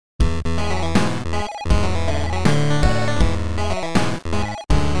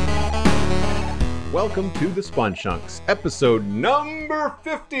welcome to the Spawn Chunks, episode number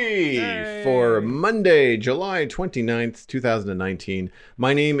 50 for Monday, July 29th, 2019.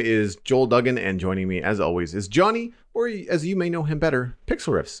 My name is Joel Duggan, and joining me, as always, is Jonny, or as you may know him better,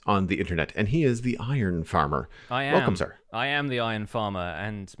 Pixel Riffs on the internet, and he is the Iron Farmer. I am. Welcome, sir. I am the Iron Farmer,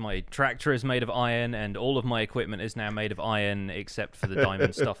 and my tractor is made of iron, and all of my equipment is now made of iron, except for the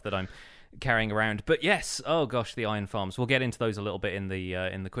diamond stuff that I'm carrying around. But yes, oh gosh, the iron farms. We'll get into those a little bit in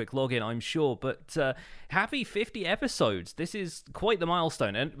the quick login, I'm sure. But happy 50 episodes. This is quite the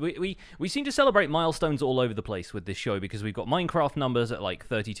milestone, and we seem to celebrate milestones all over the place with this show, because we've got Minecraft numbers at like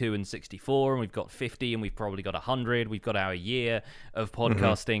 32 and 64, and we've got 50, and we've probably got 100. We've got our year of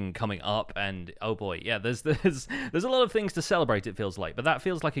podcasting coming up, and oh boy, yeah, there's a lot of things to celebrate. It feels like, but that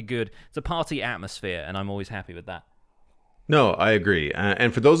feels like it's a party atmosphere, and I'm always happy with that. No, I agree.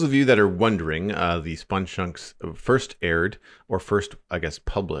 And for those of you that are wondering, the Spawn Chunks first aired, or first, I guess,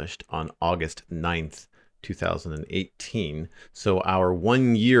 published on August 9th, 2018. So our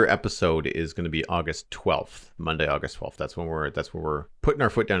 1 year episode is going to be August 12th, Monday, August 12th. That's when we're putting our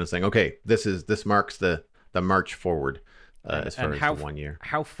foot down and saying, okay, this marks the march forward. As far as the 1 year.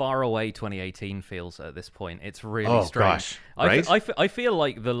 How far away 2018 feels at this point. It's really strange. Gosh, right? I feel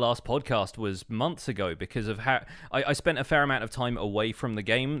like the last podcast was months ago because of how I spent a fair amount of time away from the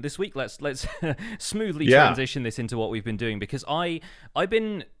game this week. Let's smoothly transition this into what we've been doing, because I've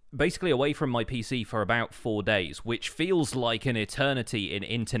been basically away from my PC for about 4 days, which feels like an eternity in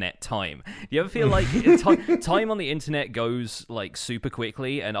internet time. Do you ever feel like time on the internet goes like super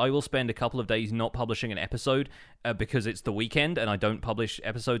quickly, and I will spend a couple of days not publishing an episode because it's the weekend and I don't publish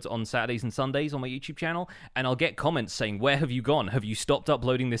episodes on Saturdays and Sundays on my YouTube channel, and I'll get comments saying, where have you gone? Have you stopped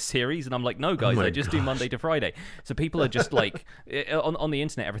uploading this series? And I'm like, no guys, I just do Monday to Friday. So people are just like, on the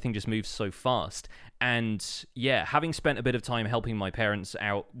internet, everything just moves so fast. And yeah, having spent a bit of time helping my parents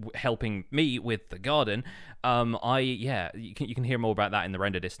out, helping me with the garden, you can hear more about that in the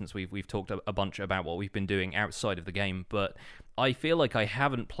render distance. We've talked a bunch about what we've been doing outside of the game, but I feel like I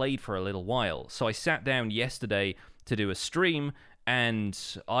haven't played for a little while. So I sat down yesterday to do a stream, and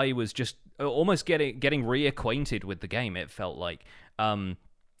I was just almost getting reacquainted with the game, it felt like.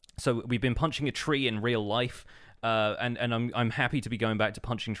 So we've been punching a tree in real life. And I'm happy to be going back to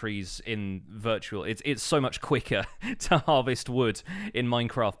punching trees in virtual. It's so much quicker to harvest wood in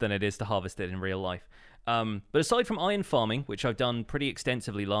Minecraft than it is to harvest it in real life. But aside from iron farming, which I've done pretty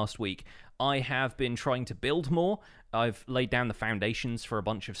extensively last week, I have been trying to build more. I've laid down the foundations for a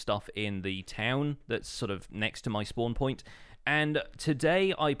bunch of stuff in the town that's sort of next to my spawn point. And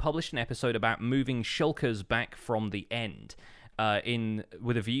today I published an episode about moving shulkers back from the end.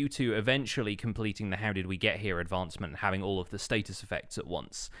 With a view to eventually completing the How Did We Get Here advancement and having all of the status effects at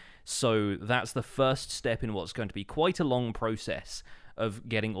once. So that's the first step in what's going to be quite a long process of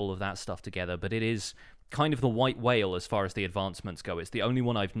getting all of that stuff together, but it is kind of the white whale as far as the advancements go. It's the only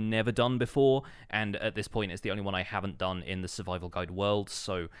one I've never done before, and at this point it's the only one I haven't done in the survival guide world,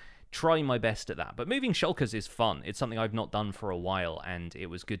 so trying my best at that. But moving shulkers is fun. It's something I've not done for a while, and it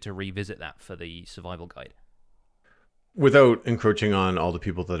was good to revisit that for the survival guide. Without encroaching on all the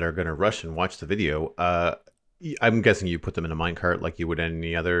people that are going to rush and watch the video, I'm guessing you put them in a minecart like you would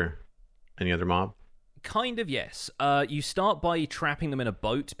any other mob? Kind of, yes. You start by trapping them in a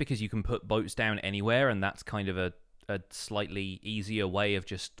boat, because you can put boats down anywhere, and that's kind of a slightly easier way of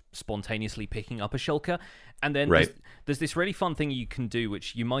just spontaneously picking up a shulker. And then there's this really fun thing you can do,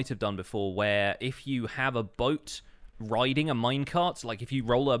 which you might have done before, where if you have a boat riding a minecart, like if you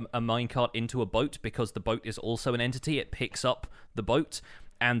roll a minecart into a boat, because the boat is also an entity, it picks up the boat,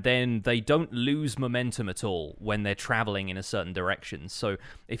 and then they don't lose momentum at all when they're traveling in a certain direction. So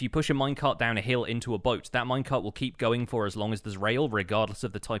if you push a minecart down a hill into a boat, that minecart will keep going for as long as there's rail, regardless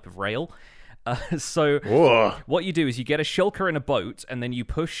of the type of rail. What you do is you get a shulker in a boat, and then you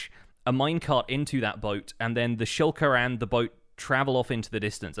push a minecart into that boat, and then the shulker and the boat travel off into the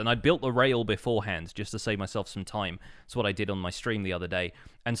distance. And I built the rail beforehand just to save myself some time. That's what I did on my stream the other day.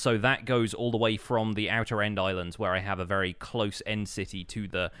 And so that goes all the way from the outer end islands, where I have a very close end city, to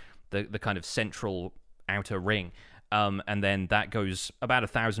the kind of central outer ring. And then that goes about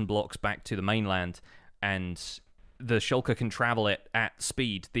 1,000 blocks back to the mainland, and the shulker can travel it at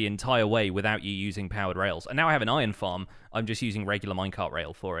speed the entire way without you using powered rails. And now I have an iron farm. I'm just using regular minecart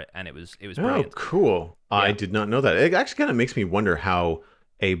rail for it, and it was brilliant. Oh, cool. Yeah. I did not know that. It actually kind of makes me wonder how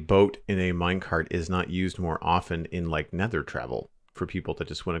a boat in a minecart is not used more often in like nether travel, for people that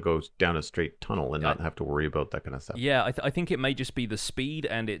just want to go down a straight tunnel and not have to worry about that kind of stuff. Yeah, I think it may just be the speed,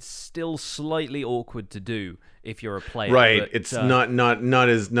 and it's still slightly awkward to do if you're a player. Right, but, it's not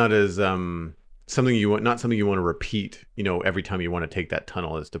as something you want, not something you want to repeat, every time you want to take that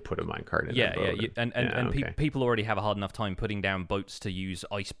tunnel is to put a minecart in Yeah, a boat. People already have a hard enough time putting down boats to use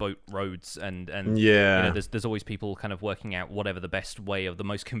ice boat roads, and there's always people kind of working out whatever the best way, of the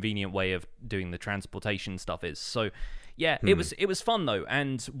most convenient way of doing the transportation stuff is. So yeah, it was fun though,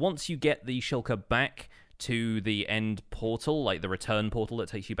 and once you get the shulker back to the end portal, like the return portal that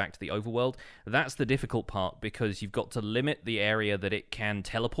takes you back to the overworld, that's the difficult part, because you've got to limit the area that it can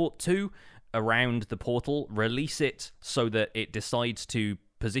teleport to around the portal, release it so that it decides to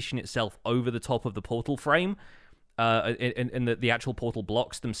position itself over the top of the portal frame, in the actual portal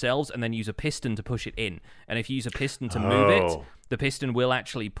blocks themselves, and then use a piston to push it in. And if you use a piston to move it, the piston will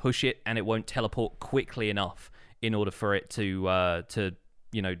actually push it, and it won't teleport quickly enough in order for it to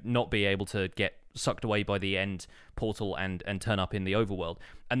not be able to get sucked away by the end portal and turn up in the overworld.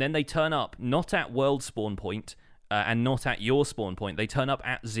 And then they turn up not at world spawn point, and not at your spawn point. They turn up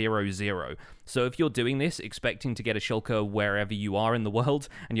at 0, 0. So if you're doing this expecting to get a shulker wherever you are in the world,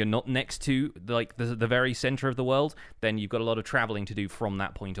 and you're not next to like the very center of the world, then you've got a lot of traveling to do from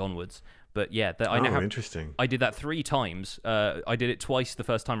that point onwards. But yeah, interesting. I did that 3 times. I did it twice the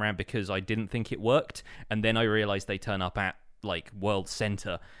first time around because I didn't think it worked, and then I realized they turn up at like world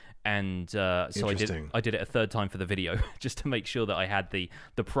center. And so I did it a 3rd time for the video just to make sure that I had the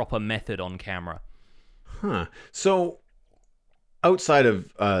proper method on camera. Huh. So, outside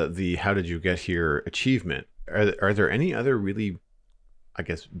of the "How did you get here" achievement, are there any other really, I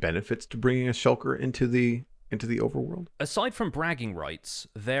guess, benefits to bringing a shulker into the overworld? Aside from bragging rights,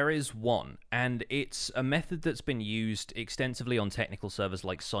 there is one, and it's a method that's been used extensively on technical servers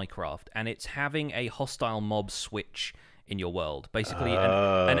like SciCraft, and it's having a hostile mob switch in your world. Basically,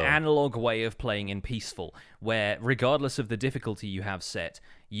 an analog way of playing in peaceful, where regardless of the difficulty you have set,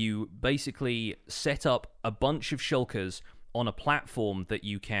 you basically set up a bunch of shulkers on a platform that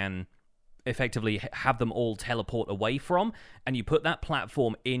you can effectively have them all teleport away from, and you put that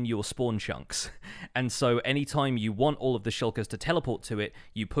platform in your spawn chunks. And so anytime you want all of the shulkers to teleport to it,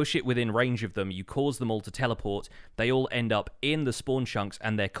 you push it within range of them, you cause them all to teleport, they all end up in the spawn chunks,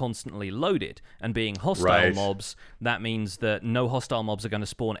 and they're constantly loaded. And being hostile mobs, that means that no hostile mobs are going to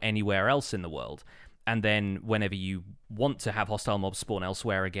spawn anywhere else in the world. And then whenever you want to have hostile mobs spawn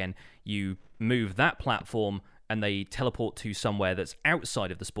elsewhere again, you move that platform and they teleport to somewhere that's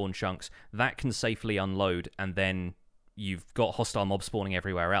outside of the spawn chunks. That can safely unload, and then you've got hostile mob spawning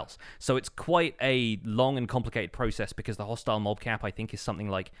everywhere else. So it's quite a long and complicated process, because the hostile mob cap, I think, is something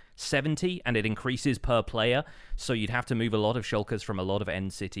like 70, and it increases per player, so you'd have to move a lot of shulkers from a lot of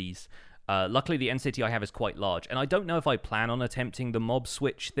end cities. Luckily, the end city I have is quite large, and I don't know if I plan on attempting the mob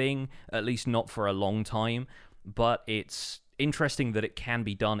switch thing, at least not for a long time, but it's interesting that it can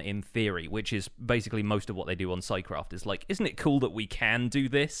be done in theory, which is basically most of what they do on SciCraft. Is like, isn't it cool that we can do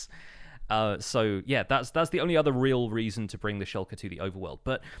this? So yeah, that's the only other real reason to bring the shulker to the overworld.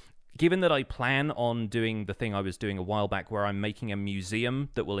 But given that I plan on doing the thing I was doing a while back, where I'm making a museum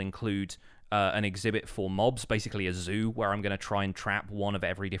that will include an exhibit for mobs, basically a zoo, where I'm going to try and trap one of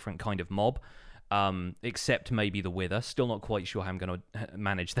every different kind of mob, except maybe the Wither. Still not quite sure how I'm going to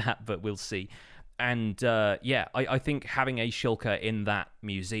manage that, but we'll see. And I think having a shulker in that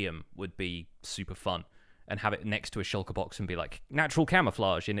museum would be super fun, and have it next to a shulker box and be like natural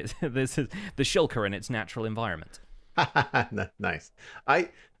camouflage in its this is the shulker in its natural environment. Nice. I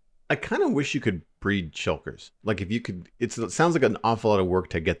kind of wish you could breed shulkers. Like, if you could, it sounds like an awful lot of work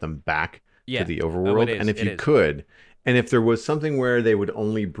to get them back to the overworld. And if you could, and if there was something where they would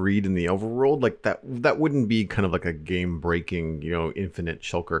only breed in the overworld, like that wouldn't be kind of like a game breaking, infinite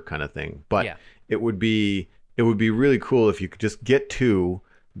shulker kind of thing. But it would be really cool if you could just get 2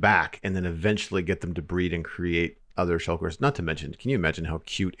 back and then eventually get them to breed and create other shulkers. Not to mention, can you imagine how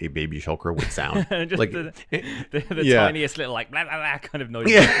cute a baby shulker would sound? Just like the tiniest little like blah blah blah kind of noise.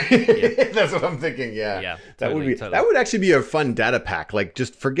 Yeah. That's what I'm thinking. Yeah, totally. That would actually be a fun data pack. Like,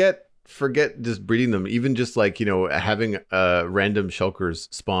 just forget just breeding them, even just like, having random shulkers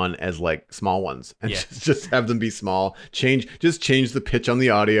spawn as like small ones, and just have them be small, change the pitch on the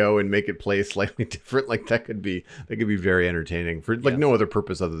audio and make it play slightly different. Like, that could be very entertaining for like no other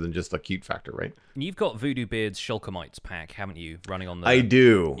purpose other than just a cute factor, right? You've got Voodoo Beard's Shulkermites pack, haven't you, running on the... I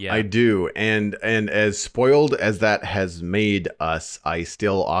do. And as spoiled as that has made us, I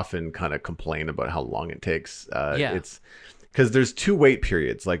still often kind of complain about how long it takes. It's because there's 2 wait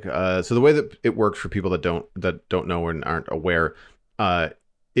periods. Like, so the way that it works for people that don't know and aren't aware,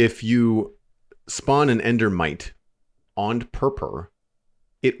 if you spawn an Endermite on Purpur,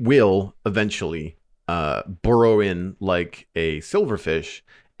 it will eventually burrow in like a silverfish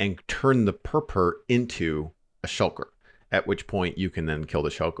and turn the Purpur into a shulker. at which point you can then kill the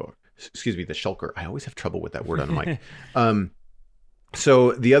shulker. Excuse me, the shulker. I always have trouble with that word on the mic.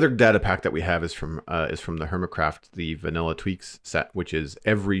 So the other data pack that we have is from the Hermitcraft, the Vanilla Tweaks set, which is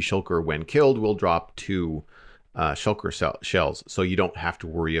every shulker when killed will drop 2 shulker shells, so you don't have to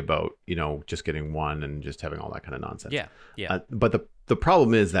worry about just getting one and just having all that kind of nonsense. Yeah. But the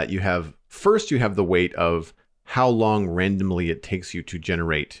problem is that you have the weight of how long randomly it takes you to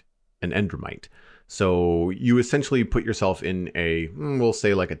generate an endermite. So you essentially put yourself in we'll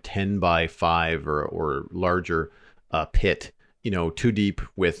say like a 10 by 5 or larger pit, 2 deep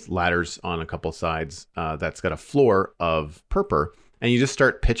with ladders on a couple sides, that's got a floor of purpur, and you just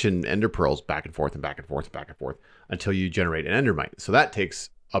start pitching ender pearls back and forth and back and forth and back and forth until you generate an endermite. So that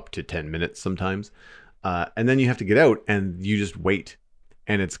takes up to 10 minutes sometimes. And then you have to get out and you just wait.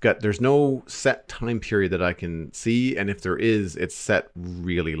 And there's no set time period that I can see. And if there is, it's set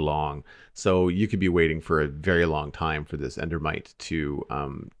really long. So you could be waiting for a very long time for this endermite to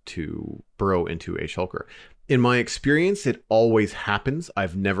burrow into a shulker. In my experience, it always happens.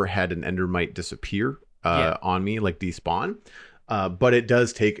 I've never had an endermite disappear on me, like despawn. But it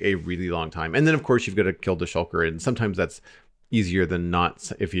does take a really long time. And then of course you've got to kill the shulker, and sometimes that's easier than not.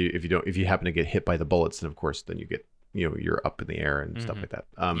 If you happen to get hit by the bullets, then of course then you get you're up in the air and stuff like that.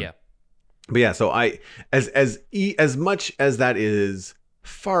 But yeah, so as much as that is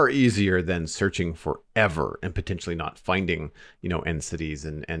far easier than searching forever and potentially not finding end cities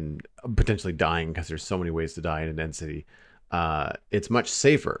and potentially dying because there's so many ways to die in an end city, it's much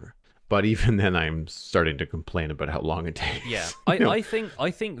safer. But even then, I'm starting to complain about how long it takes. Yeah, I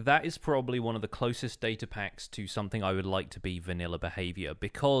think that is probably one of the closest data packs to something I would like to be vanilla behavior,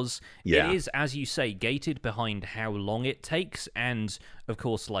 because it is, as you say, gated behind how long it takes, and of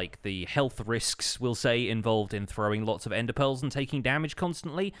course, like the health risks, we'll say, involved in throwing lots of ender pearls and taking damage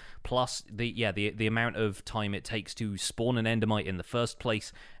constantly, plus the amount of time it takes to spawn an endermite in the first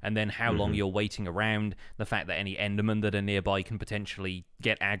place, and then how long you're waiting around, the fact that any endermen that are nearby can potentially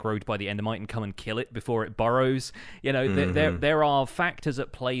get aggroed by the endermite and come and kill it before it burrows. There are factors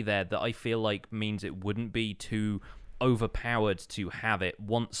at play there that I feel like means it wouldn't be too overpowered to have it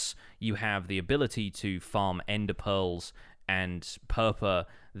once you have the ability to farm ender pearls and purpur.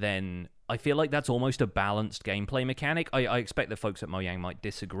 Then I feel like that's almost a balanced gameplay mechanic. I expect that folks at Mojang might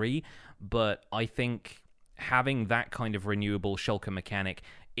disagree, but I think having that kind of renewable shulker mechanic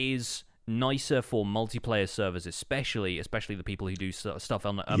is nicer for multiplayer servers, especially the people who do stuff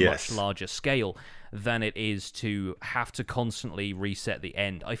on a much larger scale, than it is to have to constantly reset the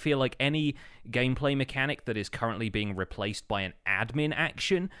end. I feel like any gameplay mechanic that is currently being replaced by an admin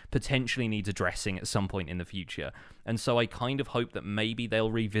action potentially needs addressing at some point in the future. And so I kind of hope that maybe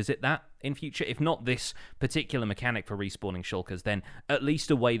they'll revisit that in future. If not this particular mechanic for respawning shulkers, then at least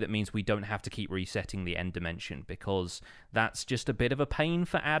a way that means we don't have to keep resetting the end dimension, because that's just a bit of a pain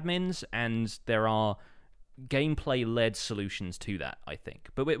for admins, and there are gameplay-led solutions to that, I think.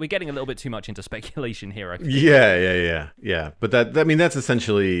 But we're getting a little bit too much into speculation here, I think. Yeah. But that's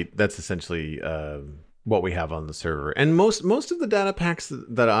essentially what we have on the server. And most of the data packs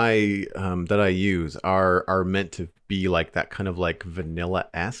that I use are meant to be like that, kind of like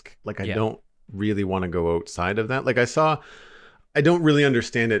vanilla-esque. Like I don't really want to go outside of that. Like I don't really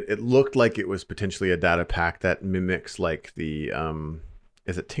understand it. It looked like it was potentially a data pack that mimics like the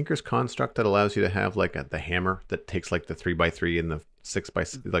is it Tinker's Construct that allows you to have like the hammer that takes like the 3x3 and the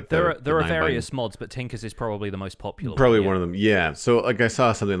 6x, like there are various mods, but Tinker's is probably the most popular. Probably one of them. Yeah. So like I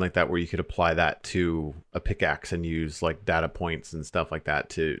saw something like that where you could apply that to a pickaxe and use like data points and stuff like that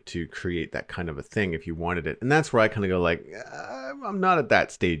to create that kind of a thing if you wanted it. And that's where I kind of go like, I'm not at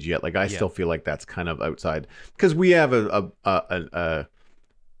that stage yet. Like I still feel like that's kind of outside, because we have a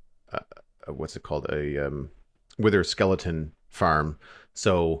what's it called, a wither skeleton farm.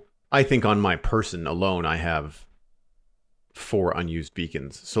 So I think on my person alone, I have 4 unused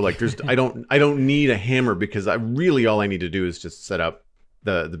beacons. So like I don't need a hammer, because all I need to do is just set up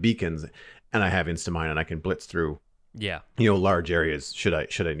the beacons, and I have Instamine, and I can blitz through large areas should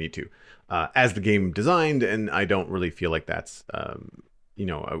I need to, as the game designed. And I don't really feel like that's I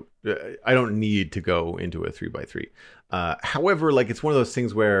don't need to go into a 3x3. However, like it's one of those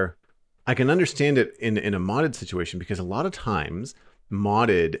things where I can understand it in a modded situation, because a lot of times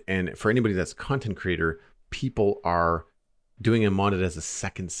modded, and for anybody that's a content creator, people are doing a modded as a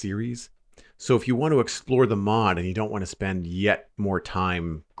second series. So if you want to explore the mod and you don't want to spend yet more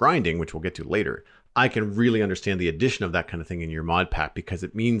time grinding, which we'll get to later, I can really understand the addition of that kind of thing in your mod pack, because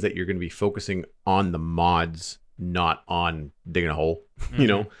it means that you're going to be focusing on the mods, not on digging a hole,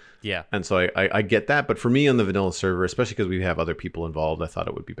 Yeah. And so I get that. But for me on the vanilla server, especially because we have other people involved, I thought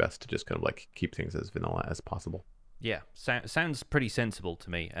it would be best to just kind of like keep things as vanilla as possible. Yeah, sounds pretty sensible to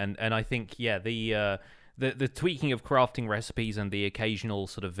me, and I think the tweaking of crafting recipes and the occasional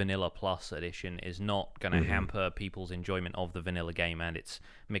sort of vanilla plus edition is not going to hamper people's enjoyment of the vanilla game and its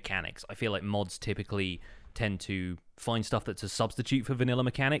mechanics. I feel like mods typically tend to find stuff that's a substitute for vanilla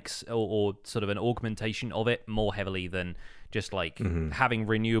mechanics or sort of an augmentation of it more heavily than just like having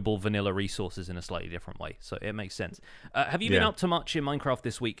renewable vanilla resources in a slightly different way. So it makes sense. Have you been up to much in Minecraft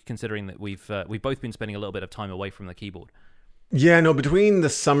this week, considering that we've both been spending a little bit of time away from the keyboard? Yeah, no, between the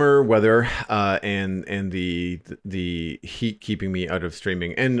summer weather and the heat keeping me out of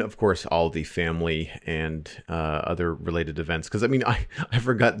streaming, and of course all the family and other related events. Because I mean, I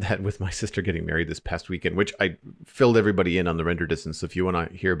forgot that with my sister getting married this past weekend, which I filled everybody in on the render distance. So if you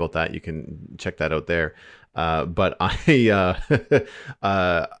want to hear about that, you can check that out there. But I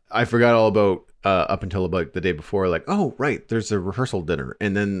forgot all about up until about the day before. Like, oh right, there's a rehearsal dinner,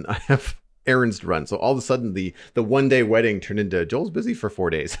 and then I have errands to run. So all of a sudden the 1 day wedding turned into Joel's busy for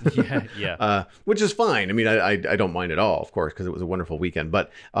 4 days. Yeah. Which is fine. I mean, I don't mind at all, of course, because it was a wonderful weekend.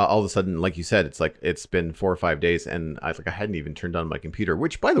 But all of a sudden, like you said, it's like it's been 4 or 5 days, and I hadn't even turned on my computer,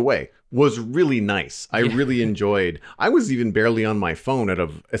 which, by the way, was really nice. I really enjoyed. I was even barely on my phone out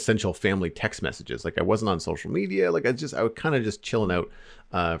of essential family text messages. Like I wasn't on social media. Like I was kind of just chilling out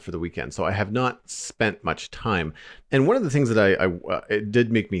for the weekend. So I have not spent much time. And one of the things that it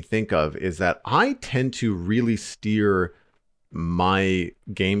did make me think of is that I tend to really steer my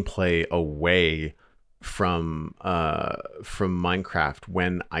gameplay away from Minecraft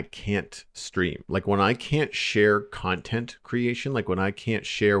when I can't stream. Like when I can't share content creation, like when I can't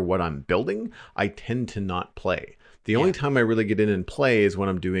share what I'm building, I tend to not play. The only time I really get in and play is when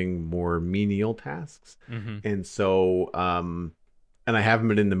I'm doing more menial tasks. And so and I haven't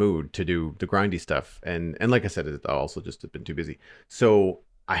been in the mood to do the grindy stuff. And like I said, it's also just been too busy. So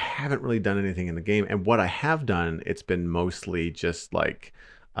I haven't really done anything in the game. And what I have done, it's been mostly just like,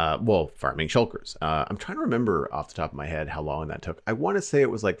 farming shulkers. I'm trying to remember off the top of my head how long that took. I want to say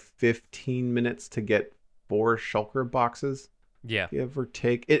it was like 15 minutes to get 4 shulker boxes. Yeah. Give or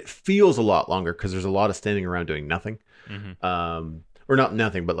take. It feels a lot longer because there's a lot of standing around doing nothing. Or not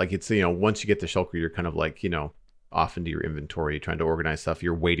nothing, but like it's, once you get the shulker, you're kind of like, off into your inventory, trying to organize stuff.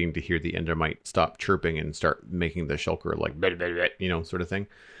 You're waiting to hear the endermite stop chirping and start making the shulker like, blah, blah, blah, sort of thing.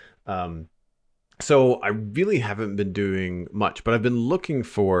 So I really haven't been doing much, but I've been looking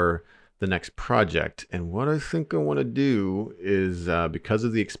for the next project. And what I think I want to do is because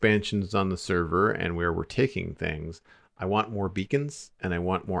of the expansions on the server and where we're taking things, I want more beacons and I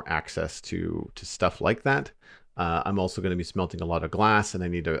want more access to stuff like that. I'm also going to be smelting a lot of glass, and I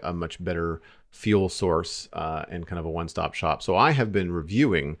need a much better fuel source and kind of a one-stop shop. So I have been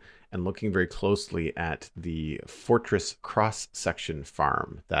reviewing and looking very closely at the Fortress cross-section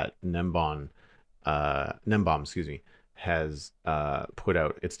farm that Nembom, has put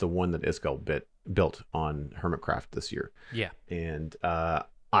out. It's the one that Iskall built on Hermitcraft this year. Yeah. And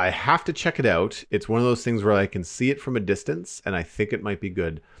I have to check it out. It's one of those things where I can see it from a distance, and I think it might be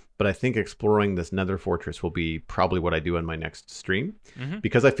good. But I think exploring this nether fortress will be probably what I do in my next stream,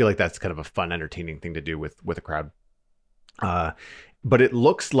 because I feel like that's kind of a fun, entertaining thing to do with a crowd. But it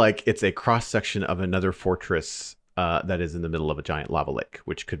looks like it's a cross section of another fortress that is in the middle of a giant lava lake,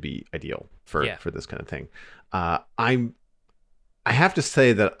 which could be ideal for this kind of thing. I have to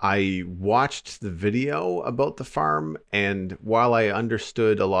say that I watched the video about the farm, and while I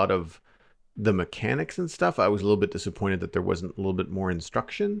understood a lot of the mechanics and stuff, I was a little bit disappointed that there wasn't a little bit more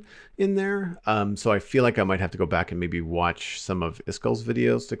instruction in there. So I feel like I might have to go back and maybe watch some of Iskall's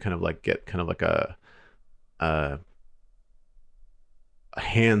videos to kind of like get kind of like a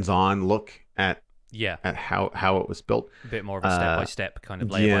hands-on look at how it was built. A bit more of a step-by-step kind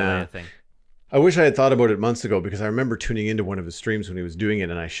of layer-by-layer thing. I wish I had thought about it months ago, because I remember tuning into one of his streams when he was doing it,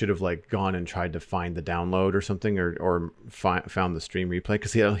 and I should have like gone and tried to find the download or something, or found the stream replay,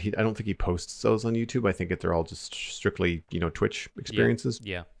 because I don't think he posts those on YouTube. I think they're all just strictly Twitch experiences.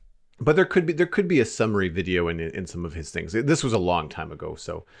 Yeah. But there could be a summary video in some of his things. This was a long time ago,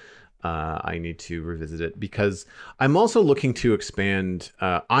 so I need to revisit it, because I'm also looking to expand.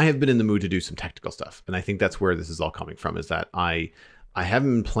 I have been in the mood to do some technical stuff, and I think that's where this is all coming from. Is that I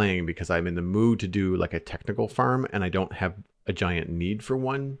haven't been playing because I'm in the mood to do like a technical farm, and I don't have a giant need for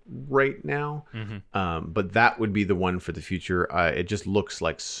one right now. But that would be the one for the future. It just looks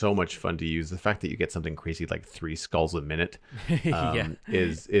like so much fun to use. The fact that you get something crazy like 3 skulls a minute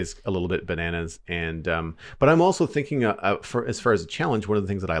is a little bit bananas. And but I'm also thinking for as far as a challenge, one of the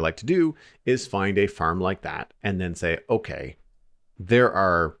things that I like to do is find a farm like that and then say, okay, there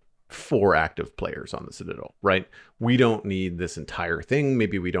are 4 active players on the Citadel, right? We don't need this entire thing.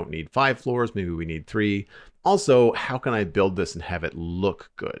 Maybe we don't need 5 floors. Maybe we need 3. Also, how can I build this and have it look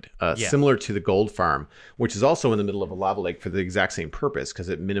good? Similar to the gold farm, which is also in the middle of a lava lake for the exact same purpose because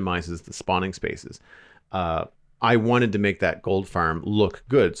it minimizes the spawning spaces. I wanted to make that gold farm look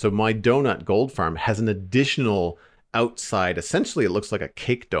good. So my donut gold farm has an additional outside, essentially it looks like a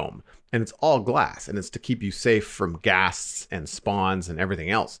cake dome, and it's all glass, and it's to keep you safe from ghasts and spawns and everything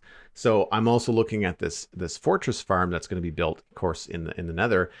else. So I'm also looking at this fortress farm that's going to be built, of course, in the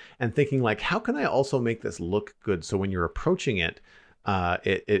Nether, and thinking like, how can I also make this look good so when you're approaching it,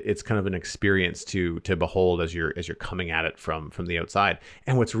 it's kind of an experience to behold as you're coming at it from the outside.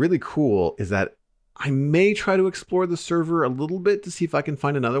 And what's really cool is that I may try to explore the server a little bit to see if I can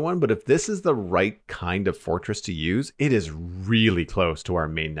find another one, but if this is the right kind of fortress to use, it is really close to our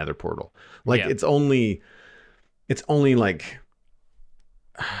main Nether portal. Like it's only like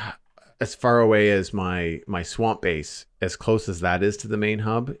as far away as my swamp base, as close as that is to the main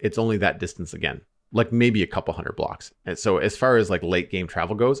hub, it's only that distance again, like maybe a couple hundred blocks. And so as far as like late game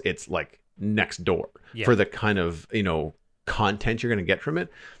travel goes, it's like next door for the kind of, content you're going to get from it.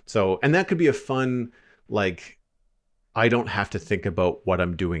 So, and that could be a fun, like, I don't have to think about what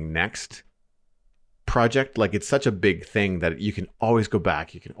I'm doing next project. Like, it's such a big thing that you can always go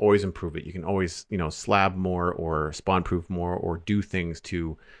back. You can always improve it. You can always, slab more or spawn proof more or do things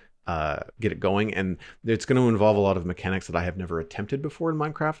to get it going. And it's going to involve a lot of mechanics that I have never attempted before in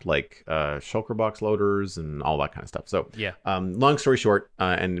Minecraft, like shulker box loaders and all that kind of stuff. So long story short,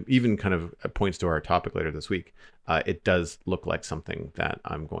 and even kind of points to our topic later this week, it does look like something that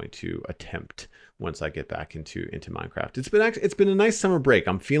I'm going to attempt once I get back into Minecraft. It's been a nice summer break.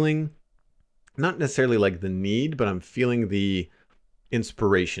 I'm feeling not necessarily like the need, but I'm feeling the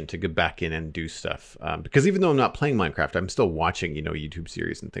inspiration to get back in and do stuff, because even though I'm not playing Minecraft, I'm still watching YouTube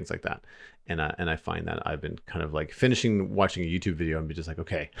series and things like that, and I find that I've been kind of like finishing watching a YouTube video and be just like,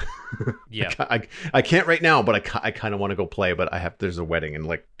 okay, I can't right now, but I kind of want to go play, but there's a wedding in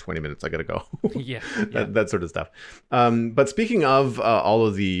like 20 minutes, I gotta go. That sort of stuff. But speaking of all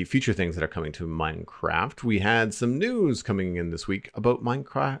of the future things that are coming to Minecraft, we had some news coming in this week about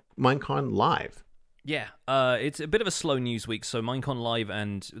Minecon Live. Yeah, it's a bit of a slow news week, so Minecon Live,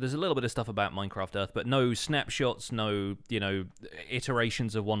 and there's a little bit of stuff about Minecraft Earth, but no snapshots, no,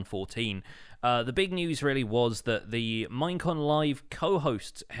 iterations of 1.14. The big news really was that the Minecon Live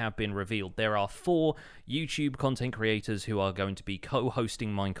co-hosts have been revealed. There are 4 YouTube content creators who are going to be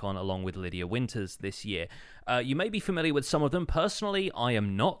co-hosting Minecon along with Lydia Winters this year. You may be familiar with some of them. Personally, I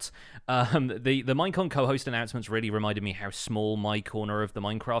am not. The Minecon co-host announcements really reminded me how small my corner of the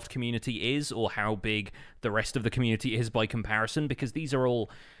Minecraft community is, or how big the rest of the community is by comparison, because these are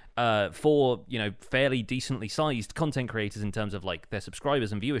all 4, fairly decently sized content creators in terms of like their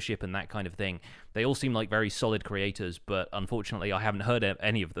subscribers and viewership and that kind of thing. They all seem like very solid creators, but unfortunately I haven't heard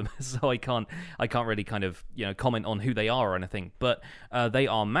any of them, so I can't really kind of comment on who they are or anything. But they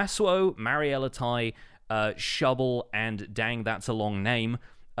are Masuo, Mariella Tai, Shubble, and dang, that's a long name.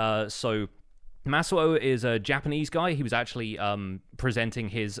 So Masuo is a Japanese guy. He was actually presenting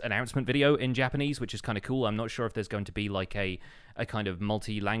his announcement video in Japanese, which is kind of cool. I'm not sure if there's going to be like a kind of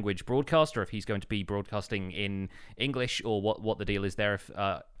multi-language broadcast, or if he's going to be broadcasting in English, or what the deal is there. If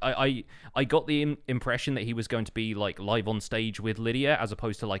I got the impression that he was going to be like live on stage with Lydia, as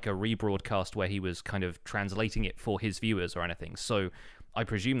opposed to like a rebroadcast where he was kind of translating it for his viewers or anything. So I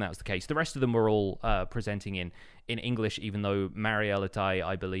presume that was the case. The rest of them were all presenting in English, even though Mariella Tai,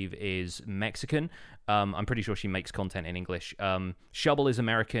 I believe, is Mexican. I'm pretty sure she makes content in English. Shubble is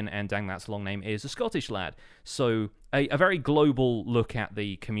American, and dang, that's a long name, is a Scottish lad. So a very global look at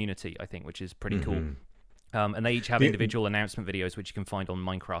the community, I think, which is pretty cool. And they each have individual announcement videos, which you can find on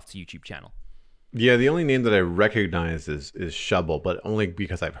Minecraft's YouTube channel. Yeah, the only name that I recognize is Shubble, but only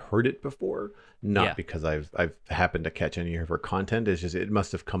because I've heard it before, not because I've happened to catch any of her content. It's just it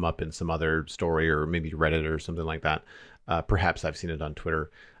must have come up in some other story or maybe Reddit or something like that. Perhaps I've seen it on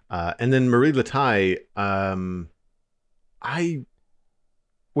Twitter. And then Marie Latai,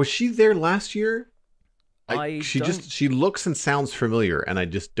 was she there last year? She looks and sounds familiar, and I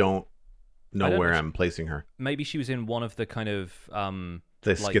just don't know where I'm placing her. Maybe she was in one of the kind of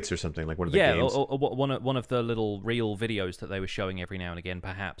the skits or something, like one of the games. Or one of the little reel videos that they were showing every now and again,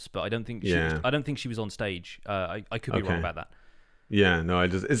 perhaps. But I don't think she was on stage. I could be wrong about that. Yeah, no,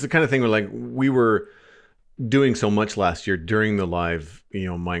 it's the kind of thing where like doing so much last year during the live,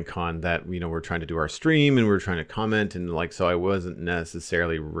 Minecon that, we're trying to do our stream and we're trying to comment and like, so I wasn't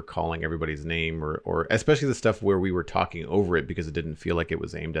necessarily recalling everybody's name or especially the stuff where we were talking over it because it didn't feel like it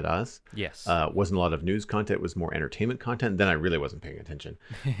was aimed at us. Yes. Wasn't a lot of news content. It was more entertainment content. Then I really wasn't paying attention.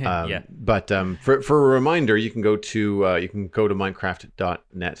 Yeah. But for a reminder, you can go to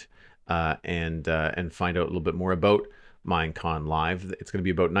Minecraft.net and find out a little bit more about Minecon Live. It's going to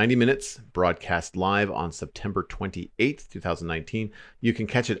be about 90 minutes, broadcast live on September 28th, 2019. You can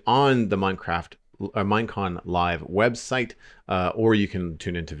catch it on the Minecon Live website, or you can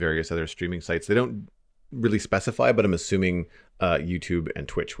tune into various other streaming sites. They don't really specify, but I'm assuming YouTube and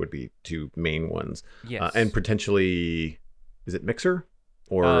Twitch would be two main ones. Yes. And potentially, is it Mixer?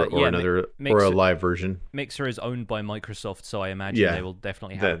 Or another Mixer, or a live version. Mixer is owned by Microsoft, so I imagine they will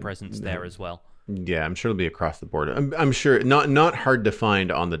definitely have a presence there as well. Yeah, I'm sure it'll be across the board. I'm sure not hard to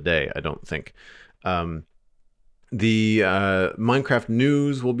find on the day, I don't think. The Minecraft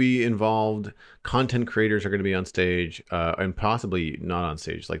news will be involved. Content creators are going to be on stage, and possibly not on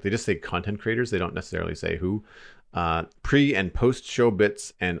stage. Like they just say content creators, they don't necessarily say who. Pre and post show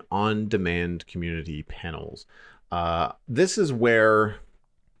bits and on-demand community panels. This is where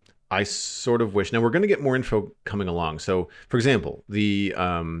I sort of wish. Now, we're going to get more info coming along. So, for example, the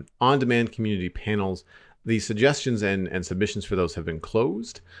on-demand community panels, the suggestions and submissions for those have been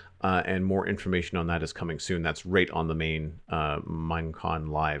closed, and more information on that is coming soon. That's right on the main Minecon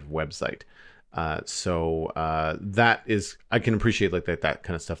Live website. So that is, I can appreciate like that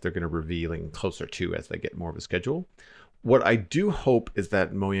kind of stuff they're going to revealing closer to as they get more of a schedule. What I do hope is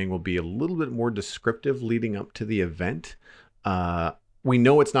that Mojang will be a little bit more descriptive leading up to the event. We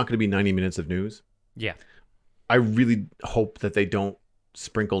know it's not going to be 90 minutes of news. Yeah. I really hope that they don't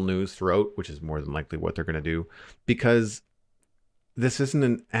sprinkle news throughout, which is more than likely what they're going to do, because this isn't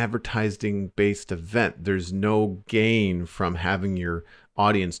an advertising-based event. There's no gain from having your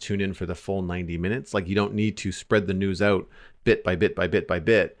audience tune in for the full 90 minutes. Like, you don't need to spread the news out bit by bit by bit by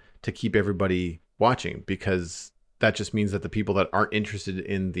bit to keep everybody watching, because that just means that the people that aren't interested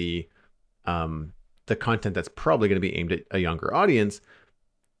in the content that's probably going to be aimed at a younger audience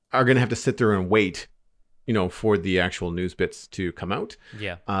are going to have to sit there and wait, for the actual news bits to come out.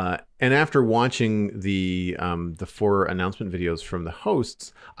 Yeah. And after watching the 4 announcement videos from the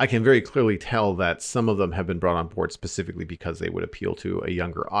hosts, I can very clearly tell that some of them have been brought on board specifically because they would appeal to a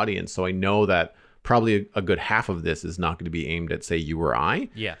younger audience. So I know that probably a good half of this is not going to be aimed at, say, you or I.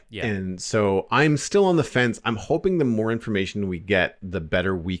 Yeah, yeah. And so I'm still on the fence. I'm hoping the more information we get, the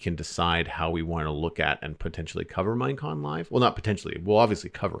better we can decide how we want to look at and potentially cover Minecon Live. Well, not potentially. We'll obviously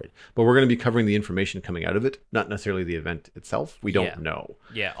cover it. But we're going to be covering the information coming out of it, not necessarily the event itself. We don't know.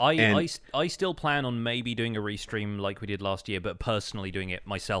 Yeah, I still plan on maybe doing a restream like we did last year, but personally doing it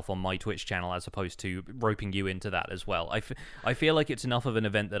myself on my Twitch channel as opposed to roping you into that as well. I feel like it's enough of an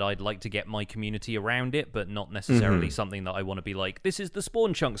event that I'd like to get my community around it, but not necessarily something that I want to be like, this is the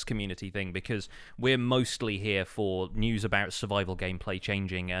Spawn Chunks community thing, because we're mostly here for news about survival gameplay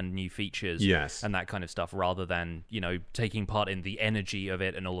changing and new features and that kind of stuff, rather than, taking part in the energy of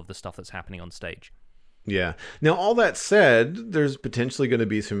it and all of the stuff that's happening on stage. Yeah. Now, all that said, there's potentially going to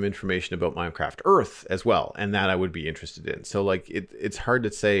be some information about Minecraft Earth as well, and that I would be interested in. So, like, it's hard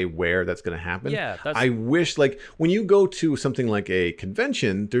to say where that's going to happen. Yeah, I wish, like, when you go to something like a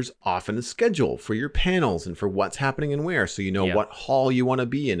convention, there's often a schedule for your panels and for what's happening and where, so you know what hall you want to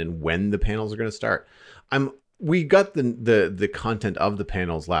be in and when the panels are going to start. We got the content of the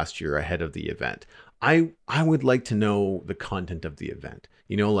panels last year ahead of the event. I would like to know the content of the event,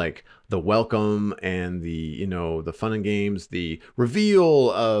 like the welcome and the, the fun and games, the reveal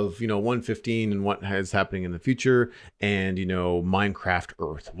of, 115 and what is happening in the future, and, Minecraft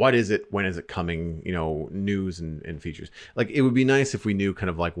Earth. What is it? When is it coming? News and features. Like, it would be nice if we knew kind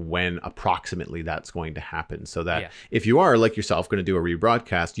of like when approximately that's going to happen, so that if you are, like yourself, going to do a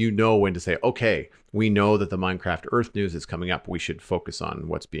rebroadcast, when to say, okay, we know that the Minecraft Earth news is coming up. We should focus on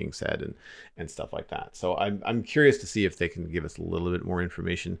what's being said and stuff like that. So I'm curious to see if they can give us a little bit more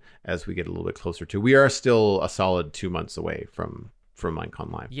information as we get a little bit closer to. We are still a solid 2 months away from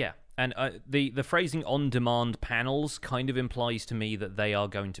Minecon Live. Yeah. And the phrasing on-demand panels kind of implies to me that they are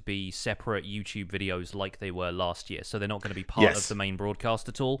going to be separate YouTube videos like they were last year. So they're not going to be part of the main broadcast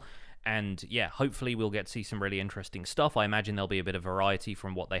at all. And yeah, hopefully we'll get to see some really interesting stuff. I imagine there'll be a bit of variety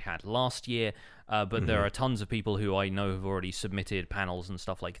from what they had last year. but there are tons of people who I know have already submitted panels and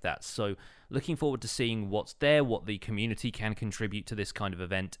stuff like that. So looking forward to seeing what's there, what the community can contribute to this kind of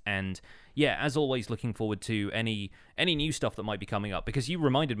event, and yeah, as always, looking forward to any new stuff that might be coming up, because you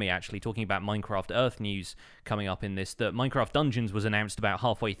reminded me, actually, talking about Minecraft Earth news coming up in this, that Minecraft Dungeons was announced about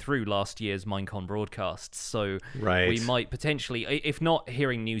halfway through last year's Minecon broadcasts, so we might potentially, if not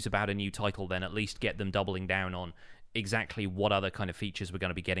hearing news about a new title, then at least get them doubling down on exactly what other kind of features we're going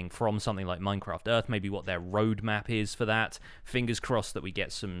to be getting from something like Minecraft Earth, maybe what their roadmap is for that. Fingers crossed that we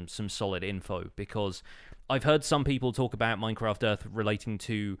get some solid info, because I've heard some people talk about Minecraft Earth relating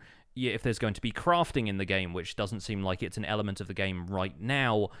to if there's going to be crafting in the game, which doesn't seem like it's an element of the game right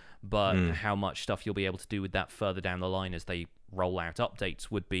now, but how much stuff you'll be able to do with that further down the line as they roll out updates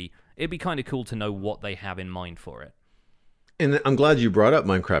it'd be kind of cool to know what they have in mind for it. And I'm glad you brought up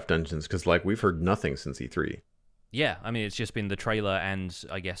Minecraft Dungeons, because we've heard nothing since E3. Yeah, I mean, it's just been the trailer and,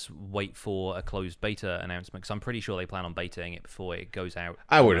 I guess, wait for a closed beta announcement, because I'm pretty sure they plan on betaing it before it goes out.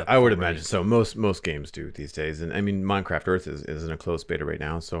 I would imagine so. Most games do these days. And I mean, Minecraft Earth is in a closed beta right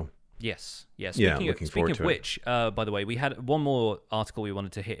now, so... Yes. Speaking of which, by the way, we had one more article we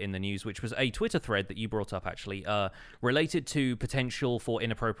wanted to hit in the news, which was a Twitter thread that you brought up, actually, related to potential for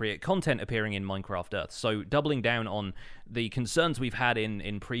inappropriate content appearing in Minecraft Earth. So doubling down on the concerns we've had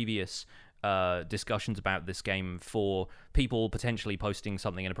in previous discussions about this game for people potentially posting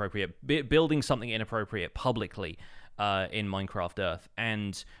something inappropriate, building something inappropriate publicly in Minecraft Earth.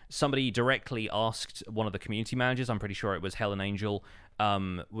 And somebody directly asked one of the community managers, I'm pretty sure it was Helen Angel,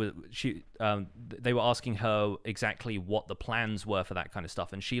 they were asking her exactly what the plans were for that kind of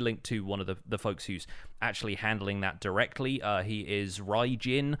stuff, and she linked to one of the folks who's actually handling that directly. He is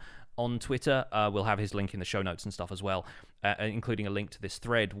Raijin on Twitter. We'll have his link in the show notes and stuff as well, including a link to this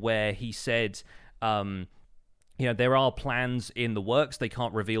thread where he said, there are plans in the works. They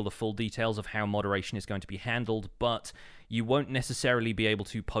can't reveal the full details of how moderation is going to be handled, but you won't necessarily be able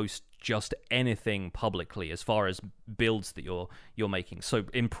to post just anything publicly as far as builds that you're making. So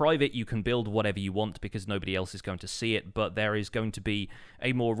in private, you can build whatever you want because nobody else is going to see it, but there is going to be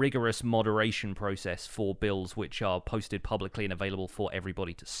a more rigorous moderation process for builds which are posted publicly and available for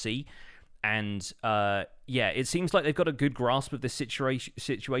everybody to see. And it seems like they've got a good grasp of this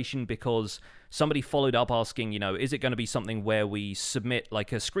situation, because somebody followed up asking, is it going to be something where we submit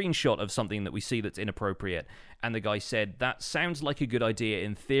like a screenshot of something that we see that's inappropriate? And the guy said, that sounds like a good idea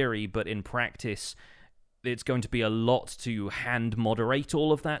in theory, but in practice, it's going to be a lot to hand moderate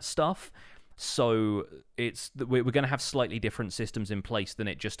all of that stuff. So we're going to have slightly different systems in place than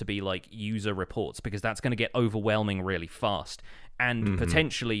it just to be like user reports, because that's going to get overwhelming really fast. And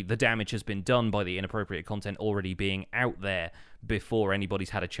potentially the damage has been done by the inappropriate content already being out there before anybody's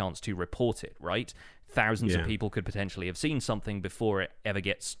had a chance to report it, right? Thousands of people could potentially have seen something before it ever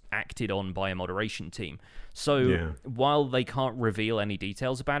gets acted on by a moderation team. So while they can't reveal any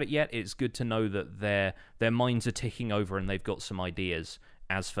details about it yet, it's good to know that their minds are ticking over and they've got some ideas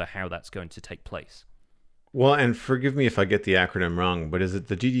as for how that's going to take place. Well, and forgive me if I get the acronym wrong, but is it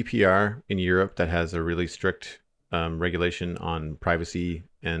the GDPR in Europe that has a really strict regulation on privacy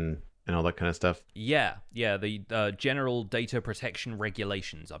and all that kind of stuff? Yeah, the General Data Protection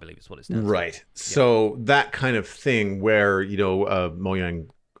Regulations, I believe is what it stands for. Right. So that kind of thing where, Mojang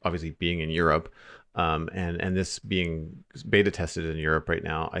obviously being in Europe, and this being beta tested in Europe right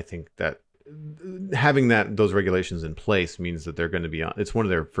now, I think that having those regulations in place means that they're going to be on. It's one of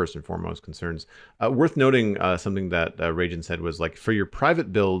their first and foremost concerns. Worth noting, something that Rajan said was like, for your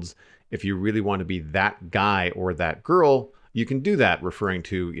private builds, if you really want to be that guy or that girl, you can do that, referring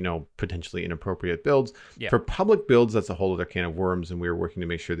to potentially inappropriate builds. For public builds, that's a whole other can of worms, and we're working to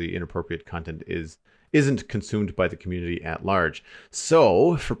make sure the inappropriate content isn't consumed by the community at large.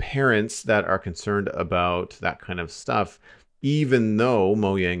 So for parents that are concerned about that kind of stuff, even though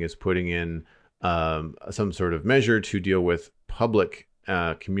Mojang is putting in some sort of measure to deal with public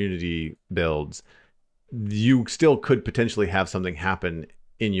community builds, you still could potentially have something happen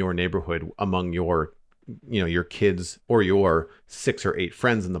in your neighborhood among your kids or your 6 or 8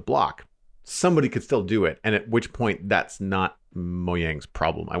 friends in the block. Somebody could still do it, and at which point that's not Mojang's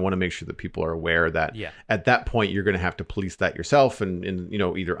problem. I want to make sure that people are aware that at that point you're going to have to police that yourself and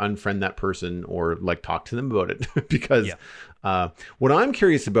either unfriend that person or like talk to them about it. Because what I'm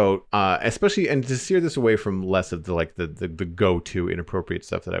curious about, especially, and to steer this away from less of the go-to inappropriate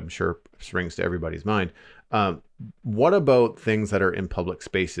stuff that I'm sure springs to everybody's mind, what about things that are in public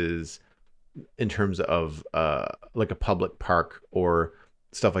spaces in terms of like a public park or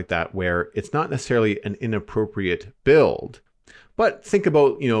stuff like that, where it's not necessarily an inappropriate build, but think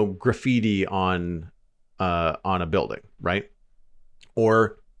about graffiti on a building, right?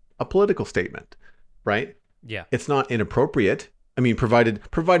 Or a political statement. right? Yeah. It's not inappropriate. I mean, provided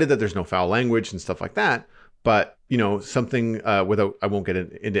that there's no foul language and stuff like that. But, something without, I won't get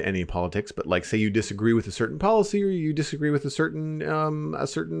into any politics, but like say you disagree with a certain policy or you disagree with a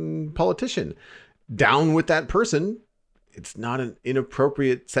certain politician, down with that person. It's not an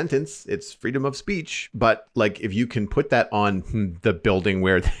inappropriate sentence. It's freedom of speech. But like if you can put that on the building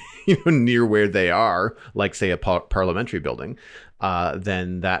where, near where they are, like say a parliamentary building,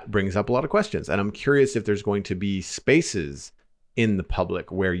 then that brings up a lot of questions. And I'm curious if there's going to be spaces in the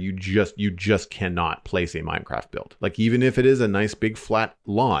public where you just cannot place a Minecraft build. Like even if it is a nice big flat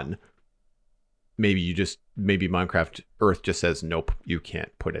lawn, maybe Minecraft Earth just says, nope, you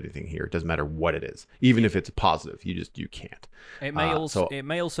can't put anything here. It doesn't matter what it is. Even if it's positive, you can't. It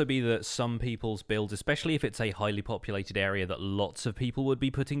may also be that some people's builds, especially if it's a highly populated area that lots of people would be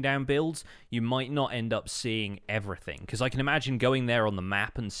putting down builds, you might not end up seeing everything. Because I can imagine going there on the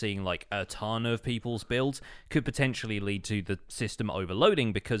map and seeing like a ton of people's builds could potentially lead to the system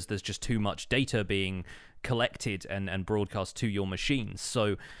overloading because there's just too much data being collected and broadcast to your machines.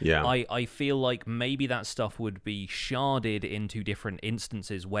 So yeah. I feel like maybe that stuff would be sharded into different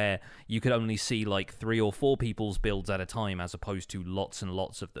instances where you could only see like 3 or 4 people's builds at a time as opposed to lots and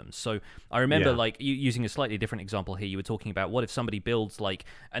lots of them. So I remember like using a slightly different example here, you were talking about what if somebody builds like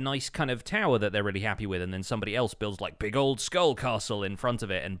a nice kind of tower that they're really happy with and then somebody else builds like big old skull castle in front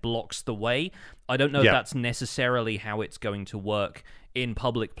of it and blocks the way. I don't know if that's necessarily how it's going to work in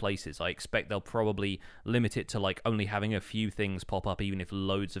public places. I expect they'll probably limit it to like only having a few things pop up, even if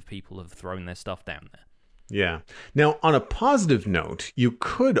loads of people have thrown their stuff down there. Yeah. Now, on a positive note, you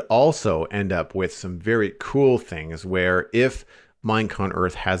could also end up with some very cool things where if Minecon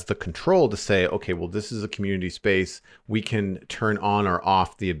Earth has the control to say, okay, well, this is a community space, we can turn on or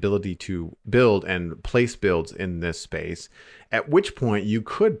off the ability to build and place builds in this space, at which point you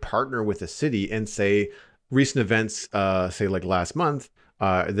could partner with a city and say, recent events, say like last month,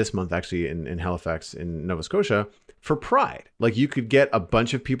 this month actually in Halifax in Nova Scotia, for Pride. Like you could get a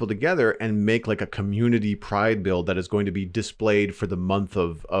bunch of people together and make like a community Pride build that is going to be displayed for the month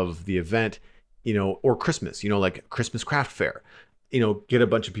of the event, or Christmas, like Christmas craft fair. Get a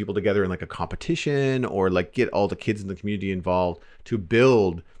bunch of people together in like a competition or like get all the kids in the community involved to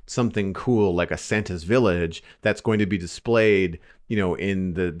build something cool like a Santa's village that's going to be displayed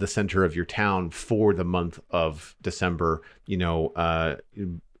in the center of your town for the month of December,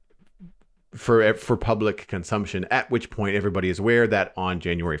 for public consumption, at which point everybody is aware that on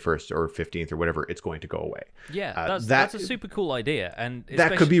January 1st or 15th or whatever, it's going to go away. Yeah, that's a super cool idea. And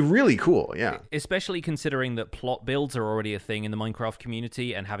that could be really cool, yeah. Especially considering that plot builds are already a thing in the Minecraft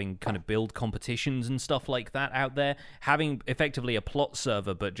community and having kind of build competitions and stuff like that out there. Having effectively a plot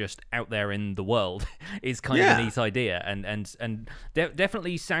server, but just out there in the world is kind of a neat idea. And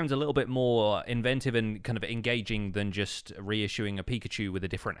definitely sounds a little bit more inventive and kind of engaging than just reissuing a Pikachu with a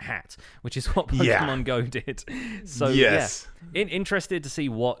different hat, which is what Pokemon Go did. So interested to see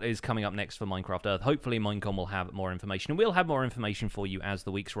what is coming up next for Minecraft Earth. Hopefully Minecon will have more information, and we'll have more information for you as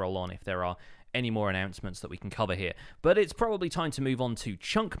the weeks roll on if there are any more announcements that we can cover here. But it's probably time to move on to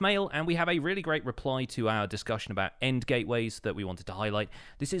chunk mail, and we have a really great reply to our discussion about end gateways that we wanted to highlight.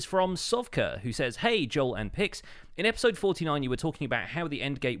 This is from Sovka, who says, "Hey, Joel and Pix. In episode 49, you were talking about how the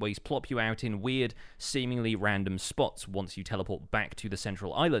end gateways plop you out in weird, seemingly random spots once you teleport back to the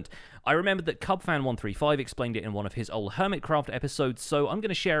central island. I remembered that Cubfan135 explained it in one of his old Hermitcraft episodes, so I'm going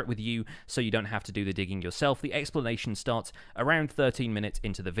to share it with you so you don't have to do the digging yourself. The explanation starts around 13 minutes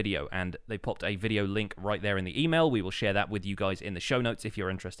into the video, and they popped a video link right there in the email. We will share that with you guys in the show notes if you're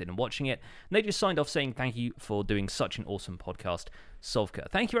interested in watching it. And they just signed off saying thank you for doing such an awesome podcast, Sovka."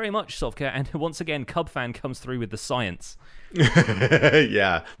 Thank you very much, Sovka. And once again, Cub Fan comes through with the science.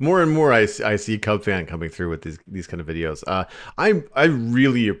 Yeah, more and more I see Cub Fan coming through with these kind of videos. I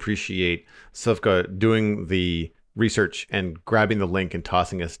really appreciate Sovka doing the research and grabbing the link and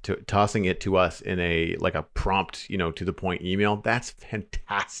tossing it to us in a prompt, to the point email. That's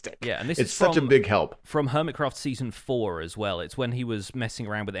fantastic. Yeah, and it's such a big help. From Hermitcraft Season 4 as well. It's when he was messing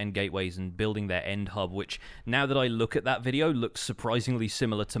around with end gateways and building their end hub, which now that I look at that video looks surprisingly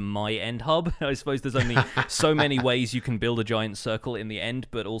similar to my end hub. I suppose there's only so many ways you can build a giant circle in the end,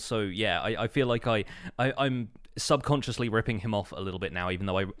 but also, I feel like I'm subconsciously ripping him off a little bit now, even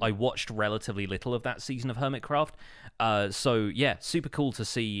though I watched relatively little of that season of Hermitcraft. Super cool to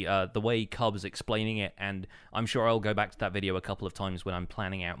see the way Cub's explaining it, and I'm sure I'll go back to that video a couple of times when I'm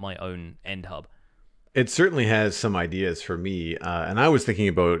planning out my own end hub. It certainly has some ideas for me. And I was thinking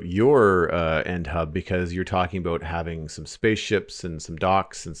about your end hub because you're talking about having some spaceships and some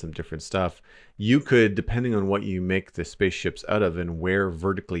docks and some different stuff. You could, depending on what you make the spaceships out of and where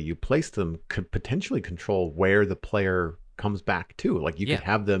vertically you place them, could potentially control where the player comes back to. Like you could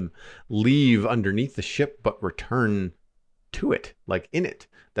have them leave underneath the ship but return to it, like in it.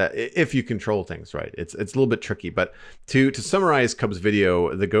 That if you control things right, it's a little bit tricky. But to summarize Cub's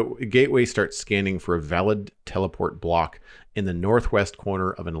video, the gateway starts scanning for a valid teleport block in the northwest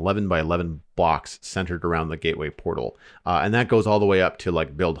corner of an 11 by 11 box centered around the gateway portal, and that goes all the way up to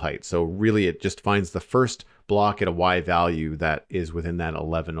like build height. So really, it just finds the first block at a Y value that is within that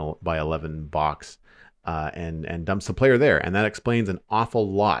 11 by 11 box, and dumps the player there, and that explains an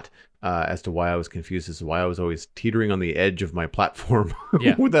awful lot. As to why I was confused, as to why I was always teetering on the edge of my platform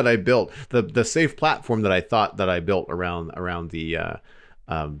that I built, the safe platform that I thought that I built around the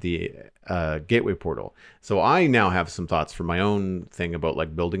gateway portal. So I now have some thoughts for my own thing about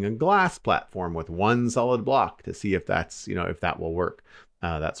like building a glass platform with one solid block to see if that's if that will work,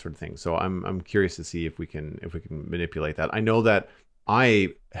 that sort of thing. So I'm curious to see if we can manipulate that. I know that I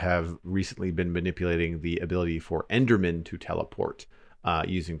have recently been manipulating the ability for Endermen to teleport.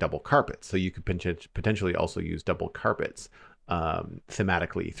 Using double carpets. So you could potentially also use double carpets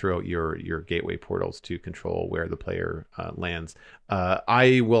thematically throughout your gateway portals to control where the player lands.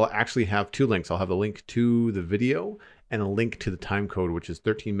 I will actually have two links. I'll have a link to the video and a link to the time code, which is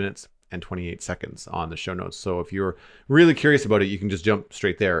 13 minutes and 28 seconds on the show notes. So if you're really curious about it, you can just jump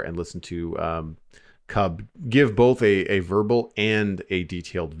straight there and listen to Cub give both a verbal and a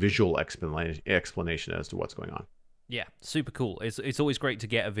detailed visual explanation as to what's going on. Yeah, super cool. It's always great to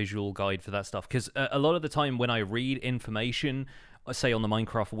get a visual guide for that stuff, because a lot of the time when I read information, say on the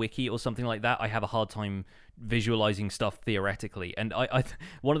Minecraft wiki or something like that, I have a hard time visualizing stuff theoretically. And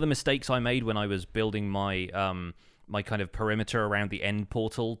one of the mistakes I made when I was building my my kind of perimeter around the end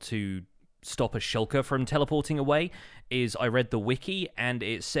portal to stop a shulker from teleporting away is I read the wiki and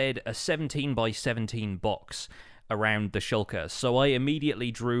it said a 17 by 17 box around the shulker. So I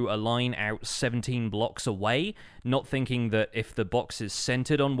immediately drew a line out 17 blocks away, not thinking that if the box is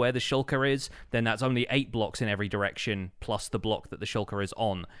centered on where the shulker is, then that's only 8 blocks in every direction plus the block that the shulker is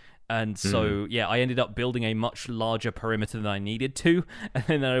on. And so, I ended up building a much larger perimeter than I needed to.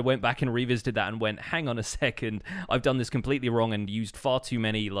 And then I went back and revisited that and went, hang on a second, I've done this completely wrong and used far too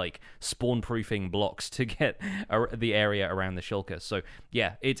many, like, spawn-proofing blocks to get the area around the shulker. So,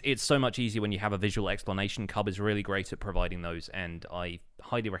 yeah, it's so much easier when you have a visual explanation. Cub is really great at providing those, and I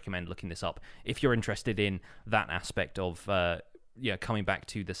highly recommend looking this up if you're interested in that aspect of, coming back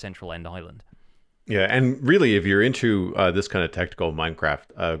to the Central End Island. Yeah, and really, if you're into this kind of technical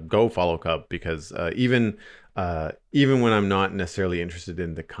Minecraft, go follow Cub, because even when I'm not necessarily interested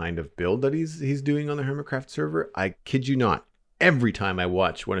in the kind of build that he's doing on the Hermitcraft server, I kid you not, every time I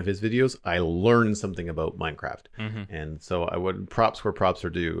watch one of his videos, I learn something about Minecraft. And so I would props where props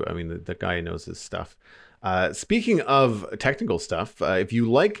are due. I mean, the guy knows his stuff. Speaking of technical stuff, if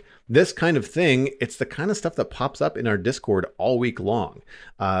you like this kind of thing, it's the kind of stuff that pops up in our Discord all week long.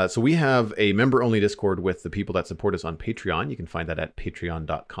 So we have a member-only Discord with the people that support us on Patreon. You can find that at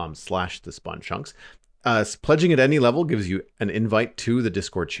patreon.com/thespawnchunks. Pledging at any level gives you an invite to the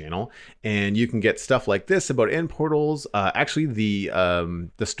Discord channel, and you can get stuff like this about end portals. Actually, the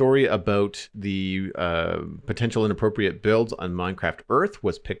story about the potential inappropriate builds on Minecraft Earth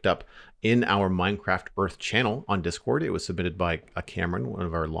was picked up in our Minecraft Earth channel on Discord. It was submitted by Cameron, one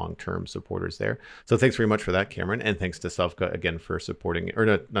of our long-term supporters there. So thanks very much for that, Cameron, and thanks to Selfka again for supporting,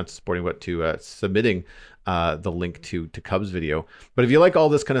 or not supporting, but to submitting the link to Cub's video. But if you like all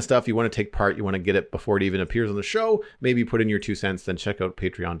this kind of stuff, you want to take part, you want to get it before it even appears on the show, maybe put in your 2 cents, then check out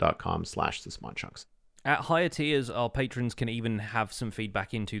patreon.com/thespawnchunks. At higher tiers, our patrons can even have some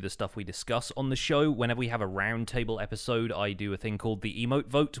feedback into the stuff we discuss on the show. Whenever we have a roundtable episode, I do a thing called the emote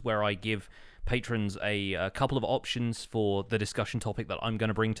vote, where I give patrons a couple of options for the discussion topic that I'm going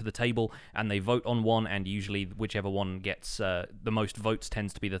to bring to the table, and they vote on one, and usually whichever one gets the most votes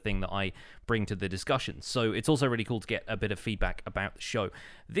tends to be the thing that I bring to the discussion. So it's also really cool to get a bit of feedback about the show.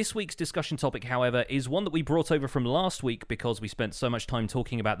 This week's discussion topic, however, is one that we brought over from last week because we spent so much time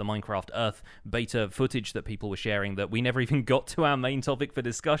talking about the Minecraft Earth beta footage that people were sharing that we never even got to our main topic for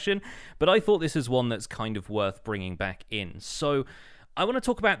discussion, but I thought this is one that's kind of worth bringing back in. So I want to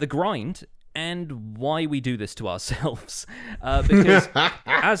talk about the grind and why we do this to ourselves, because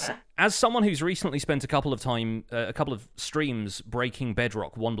as as someone who's recently spent a couple of streams breaking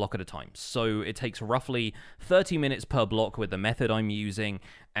bedrock one block at a time, so it takes roughly 30 minutes per block with the method I'm using,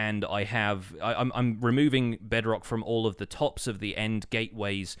 and I'm removing bedrock from all of the tops of the end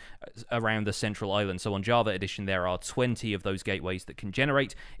gateways around the central island. So on Java Edition, there are 20 of those gateways that can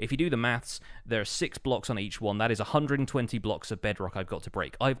generate. If you do the maths, there are 6 blocks on each one. That is 120 blocks of bedrock I've got to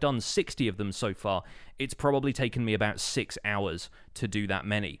break. I've done 60 of them so far. It's probably taken me about 6 hours to do that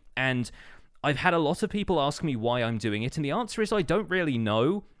many. And I've had a lot of people ask me why I'm doing it, and the answer is I don't really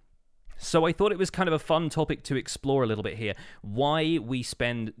know. So I thought it was kind of a fun topic to explore a little bit here, why we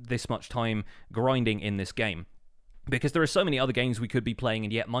spend this much time grinding in this game. Because there are so many other games we could be playing,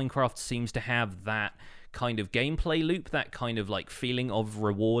 and yet Minecraft seems to have that kind of gameplay loop, that kind of like feeling of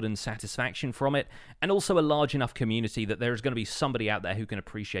reward and satisfaction from it, and also a large enough community that there's going to be somebody out there who can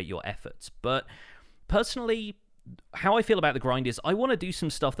appreciate your efforts. But personally, how I feel about the grind is I want to do some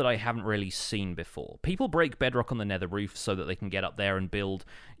stuff that I haven't really seen before. People break bedrock on the nether roof so that they can get up there and build,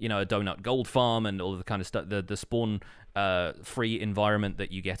 a donut gold farm and all the kind of stuff, the spawn free environment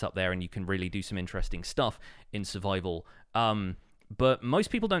that you get up there, and you can really do some interesting stuff in survival. But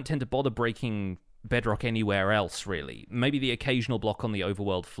most people don't tend to bother breaking bedrock anywhere else, really. Maybe the occasional block on the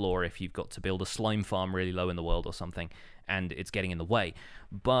overworld floor if you've got to build a slime farm really low in the world or something, and it's getting in the way.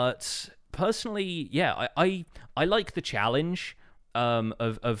 But personally, yeah, I like the challenge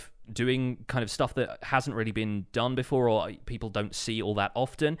of doing kind of stuff that hasn't really been done before, or people don't see all that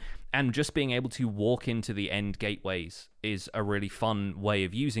often, and just being able to walk into the end gateways is a really fun way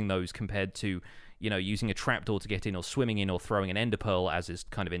of using those compared to, using a trapdoor to get in, or swimming in, or throwing an ender pearl as is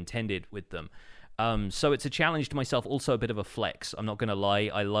kind of intended with them. So it's a challenge to myself, also a bit of a flex. I'm not going to lie.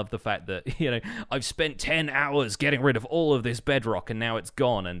 I love the fact that, I've spent 10 hours getting rid of all of this bedrock, and now it's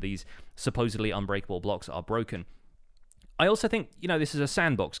gone, and these supposedly unbreakable blocks are broken. I also think, this is a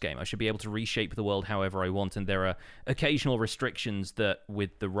sandbox game. I should be able to reshape the world however I want, and there are occasional restrictions that,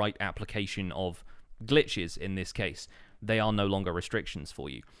 with the right application of glitches in this case, they are no longer restrictions for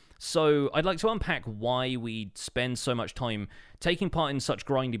you. So I'd like to unpack why we spend so much time taking part in such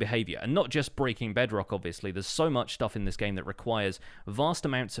grindy behavior, and not just breaking bedrock, obviously. There's so much stuff in this game that requires vast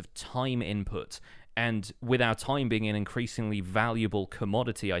amounts of time input, and with our time being an increasingly valuable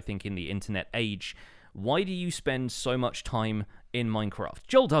commodity, I think, in the internet age, why do you spend so much time in Minecraft?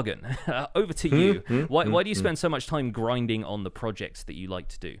 Joel Duggan, over to you. Why do you spend so much time grinding on the projects that you like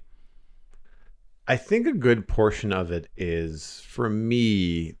to do? I think a good portion of it is, for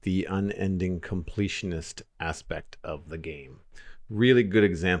me, the unending completionist aspect of the game. Really good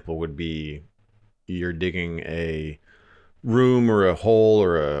example would be you're digging a room or a hole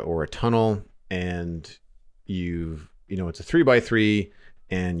or a tunnel, and it's a 3x3,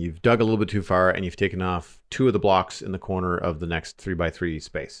 and you've dug a little bit too far, and you've taken off 2 of the blocks in the corner of the next 3x3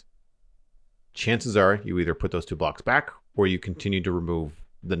 space. Chances are you either put those 2 blocks back, or you continue to remove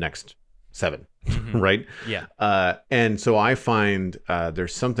the next 7, right? Yeah. And so I find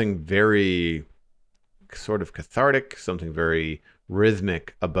there's something very sort of cathartic, something very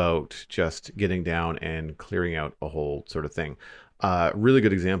rhythmic about just getting down and clearing out a whole sort of thing. Really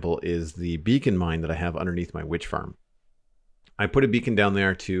good example is the beacon mine that I have underneath my witch farm. I put a beacon down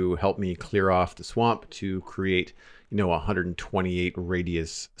there to help me clear off the swamp to create, a 128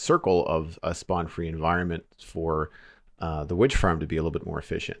 radius circle of a spawn-free environment for the witch farm to be a little bit more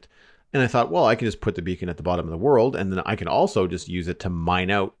efficient. And I thought, well, I can just put the beacon at the bottom of the world, and then I can also just use it to mine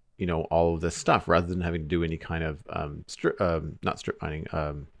out, all of this stuff rather than having to do any kind of not strip mining.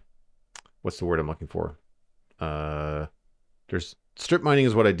 What's the word I'm looking for? There's strip mining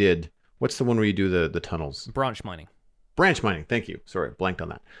is what I did. What's the one where you do the tunnels? Branch mining. Branch mining. Thank you. Sorry, I blanked on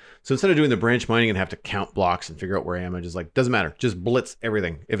that. So instead of doing the branch mining and have to count blocks and figure out where I am, I just doesn't matter. Just blitz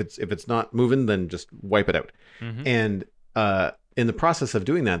everything. If it's not moving, then just wipe it out. Mm-hmm. And in the process of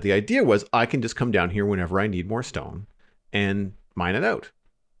doing that, the idea was I can just come down here whenever I need more stone and mine it out.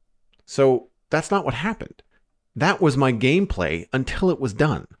 So that's not what happened. That was my gameplay until it was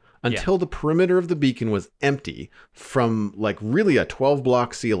done. Until the perimeter of the beacon was empty from really a 12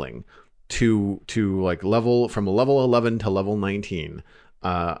 block ceiling to level 11 to level 19.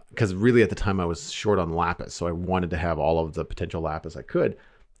 Because really at the time I was short on lapis, so I wanted to have all of the potential lapis I could.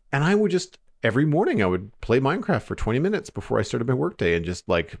 And I would just every morning I would play Minecraft for 20 minutes before I started my workday and just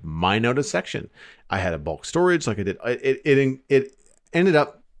mine out a section. I had a bulk storage I did. It ended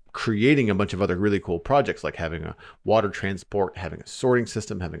up creating a bunch of other really cool projects, like having a water transport, having a sorting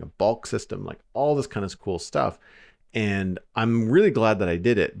system, having a bulk system, all this kind of cool stuff. And I'm really glad that I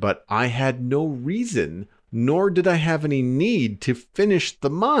did it, but I had no reason nor did I have any need to finish the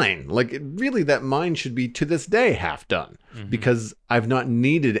mine. Like, really, that mine should be, to this day, half done, because I've not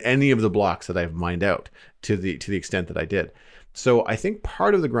needed any of the blocks that I've mined out to the extent that I did. So I think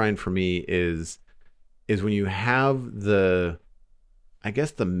part of the grind for me is when you have the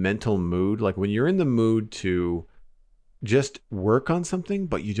mental mood, like when you're in the mood to just work on something,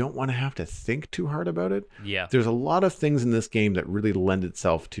 but you don't want to have to think too hard about it. Yeah. There's a lot of things in this game that really lend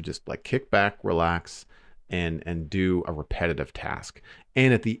itself to just like kick back, relax, and do a repetitive task.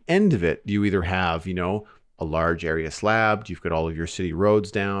 And at the end of it, you either have, a large area slabbed, you've got all of your city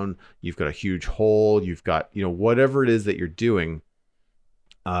roads down, you've got a huge hole, you've got, whatever it is that you're doing,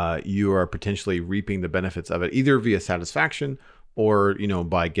 you are potentially reaping the benefits of it, either via satisfaction or,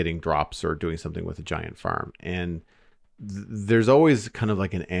 by getting drops or doing something with a giant farm. And there's always kind of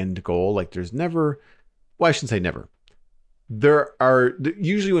like an end goal. Like there's never, well, I shouldn't say never. There are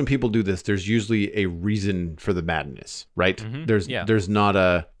usually, when people do this, there's usually a reason for the madness, right? There's not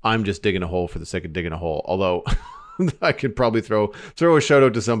a, I'm just digging a hole for the sake of digging a hole. Although I could probably throw a shout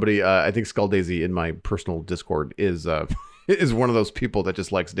out to somebody. I think Skull Daisy in my personal Discord is one of those people that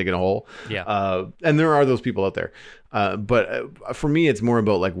just likes digging a hole. Yeah. And there are those people out there. But for me, it's more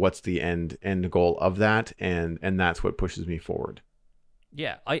about like, what's the end goal of that. And that's what pushes me forward.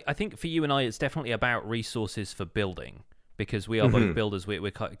 Yeah. I think for you and I, it's definitely about resources for building, because we are both builders. We're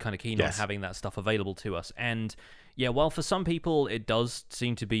kind of keen on having that stuff available to us. And yeah, while for some people it does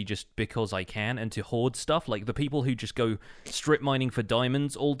seem to be just because I can, and to hoard stuff, like the people who just go strip mining for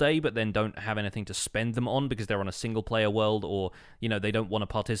diamonds all day but then don't have anything to spend them on because they're on a single player world, or they don't want to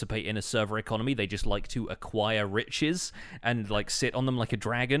participate in a server economy, they just like to acquire riches and like sit on them like a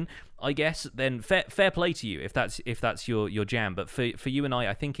dragon, I guess, then fair play to you if that's your jam. But for you and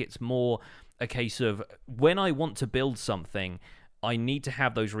I think it's more a case of, when I want to build something, I need to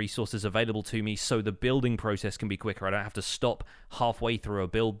have those resources available to me so the building process can be quicker. I don't have to stop halfway through a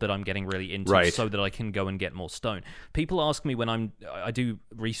build that I'm getting really into, so that I can go and get more stone. People ask me when I do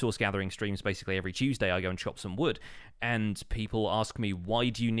resource gathering streams basically every Tuesday, I go and chop some wood, and people ask me, why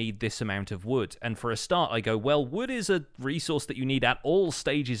do you need this amount of wood? And for a start, I go, well, wood is a resource that you need at all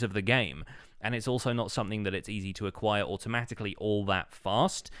stages of the game, and it's also not something that it's easy to acquire automatically all that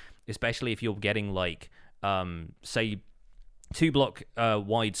fast, especially if you're getting like, say, 2-block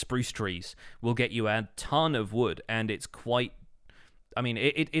wide spruce trees will get you a ton of wood, and it's quite,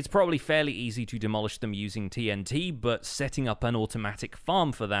 it's probably fairly easy to demolish them using TNT, but setting up an automatic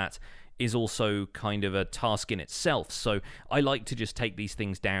farm for that is also kind of a task in itself. So I like to just take these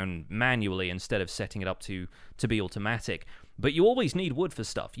things down manually instead of setting it up to be automatic. But you always need wood for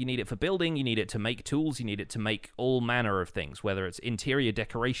stuff. You need it for building, you need it to make tools, you need it to make all manner of things, whether it's interior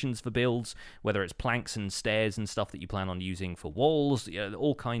decorations for builds, whether it's planks and stairs and stuff that you plan on using for walls,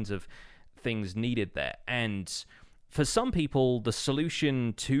 all kinds of things needed there. And for some people, the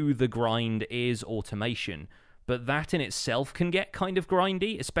solution to the grind is automation, but that in itself can get kind of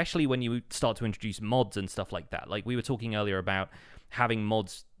grindy, especially when you start to introduce mods and stuff like that. Like we were talking earlier about having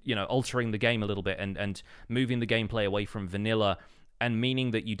mods, altering the game a little bit and moving the gameplay away from vanilla, and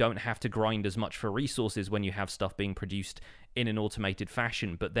meaning that you don't have to grind as much for resources when you have stuff being produced in an automated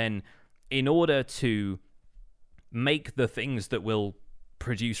fashion. But then in order to make the things that will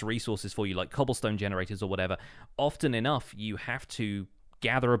produce resources for you, like cobblestone generators or whatever, often enough you have to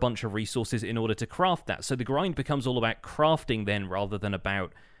gather a bunch of resources in order to craft that. So the grind becomes all about crafting then, rather than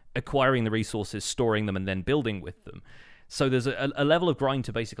about acquiring the resources, storing them, and then building with them. So there's a level of grind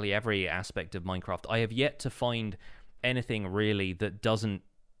to basically every aspect of Minecraft. I have yet to find anything really that doesn't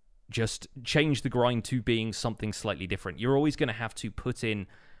just change the grind to being something slightly different. You're always going to have to put in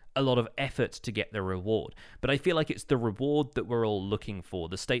a lot of effort to get the reward. But I feel like it's the reward that we're all looking for,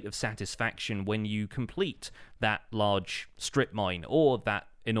 the state of satisfaction when you complete that large strip mine, or that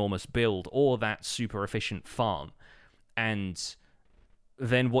enormous build, or that super efficient farm. And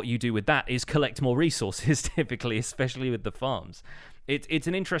then what you do with that is collect more resources, typically, especially with the farms. It's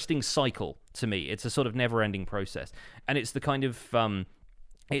an interesting cycle to me. It's a sort of never-ending process. And it's the kind of...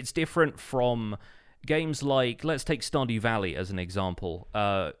 it's different from games like... Let's take Stardew Valley as an example.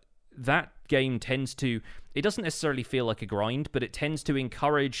 That game tends to... It doesn't necessarily feel like a grind, but it tends to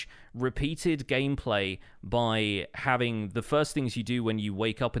encourage repeated gameplay by having the first things you do when you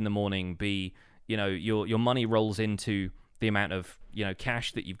wake up in the morning be, your money rolls into the amount of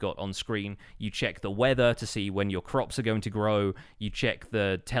cash that you've got on screen. You check the weather to see when your crops are going to grow. You check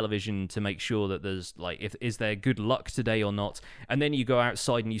the television to make sure that there's is there good luck today or not. And then you go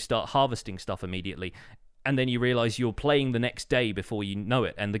outside and you start harvesting stuff immediately. And then you realize you're playing the next day before you know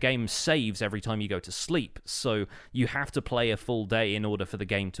it, and the game saves every time you go to sleep. So you have to play a full day in order for the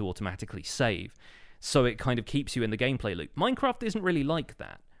game to automatically save. so it kind of keeps you in the gameplay loop. Minecraft isn't really like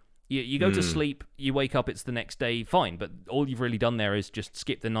that. You go to sleep, you wake up, it's the next day, fine, but all you've really done there is just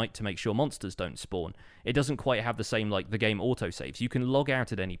skip the night to make sure monsters don't spawn. It doesn't quite have the same, like, the game autosaves. You can log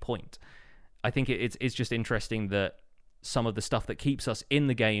out at any point. I think it's just interesting that some of the stuff that keeps us in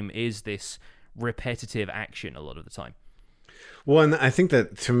the game is this repetitive action a lot of the time. Well, and I think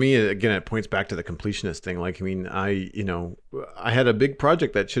that, to me, again, it points back to the completionist thing. Like, I mean, I had a big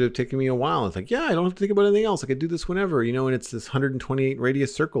project that should have taken me a while. It's like, yeah, I don't have to think about anything else. I could do this whenever, and it's this 128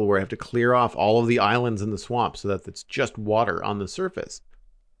 radius circle where I have to clear off all of the islands in the swamp so that it's just water on the surface.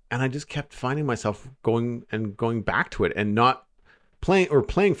 And I just kept finding myself going back to it and not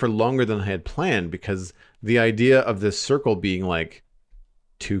playing for longer than I had planned, because the idea of this circle being like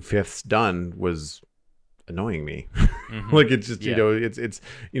 2/5 done was annoying me. Like, it's just,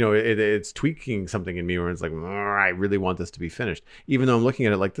 it's tweaking something in me where it's like, I really want this to be finished, even though I'm looking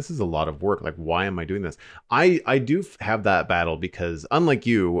at it like, this is a lot of work. Like, why am I doing this? I do have that battle, because unlike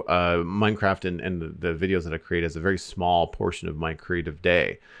you, Minecraft and the videos that I create is a very small portion of my creative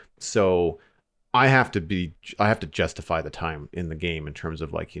day. So I have to justify the time in the game in terms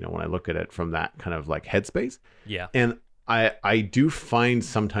of, like, when I look at it from that kind of like headspace. Yeah. And I do find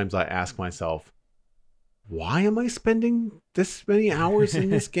sometimes I ask myself, why am I spending this many hours in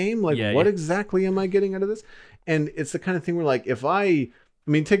this game? Like, what exactly am I getting out of this? And it's the kind of thing where, like, if I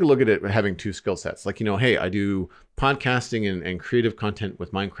mean, take a look at it having two skill sets. Like, hey, I do podcasting and creative content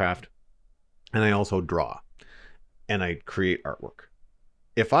with Minecraft, and I also draw, and I create artwork.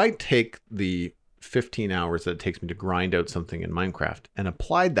 If I take the 15 hours that it takes me to grind out something in Minecraft and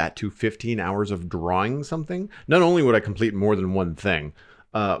applied that to 15 hours of drawing something, not only would I complete more than one thing,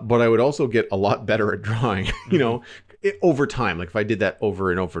 but I would also get a lot better at drawing, over time. Like, if I did that over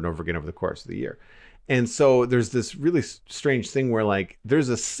and over and over again over the course of the year. And so there's this really strange thing where, like, there's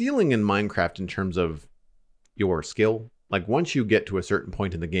a ceiling in Minecraft in terms of your skill. Like, once you get to a certain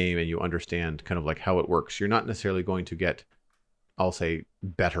point in the game and you understand kind of like how it works, you're not necessarily going to get, I'll say,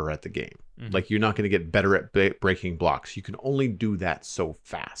 better at the game. Like, you're not going to get better at breaking blocks. You can only do that so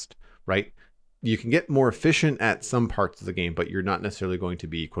fast, right? You can get more efficient at some parts of the game, but you're not necessarily going to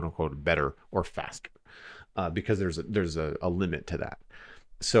be, quote unquote, better or faster, because there's a limit to that.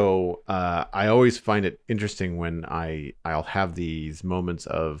 So I always find it interesting when I'll have these moments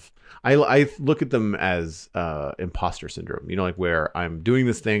of, I look at them as imposter syndrome, like, where I'm doing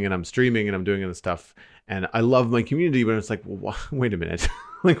this thing and I'm streaming and I'm doing this stuff and I love my community, but it's like, well, wait a minute.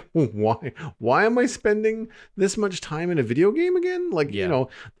 Like, why am I spending this much time in a video game again? Like, and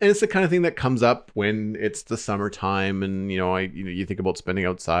it's the kind of thing that comes up when it's the summertime and, you think about spending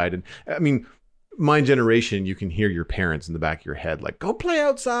outside. And I mean, my generation, you can hear your parents in the back of your head, like, go play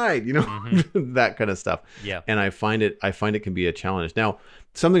outside, that kind of stuff. Yeah. And I find it can be a challenge. Now,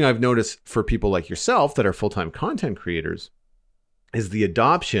 something I've noticed for people like yourself that are full-time content creators is the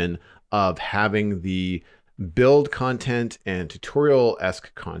adoption of having the build content and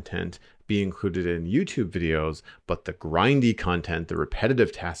tutorial-esque content be included in YouTube videos, but the grindy content, the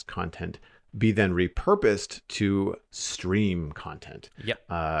repetitive task content, be then repurposed to stream content. Yep.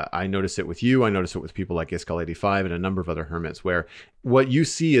 I notice it with you. I notice it with people like Iskal85 and a number of other hermits, where what you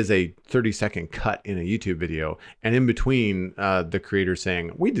see is a 30-second cut in a YouTube video, and in between, the creator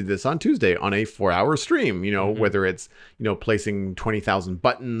saying, we did this on Tuesday on a 4-hour stream, whether it's, placing 20,000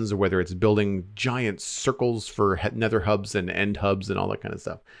 buttons, or whether it's building giant circles for nether hubs and end hubs and all that kind of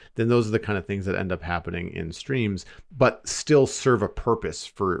stuff. Then those are the kind of things that end up happening in streams, but still serve a purpose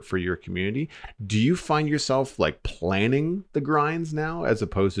for your community. Do you find yourself, like, planning the grinds now as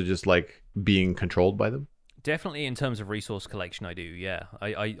opposed to just, like, being controlled by them? Definitely in terms of resource collection, I do, yeah.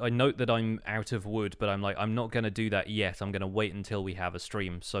 I note that I'm out of wood, but I'm like, I'm not going to do that yet. I'm going to wait until we have a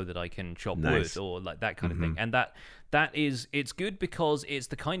stream so that I can chop wood or like that kind of thing. And it's good because it's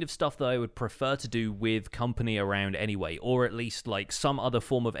the kind of stuff that I would prefer to do with company around anyway, or at least like some other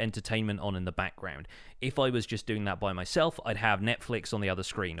form of entertainment on in the background. If I was just doing that by myself, I'd have Netflix on the other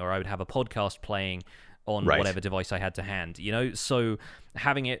screen, or I would have a podcast playing on whatever device I had to hand, So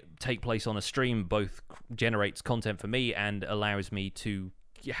having it take place on a stream both generates content for me and allows me to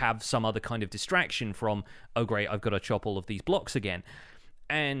have some other kind of distraction from, oh great, I've got to chop all of these blocks again.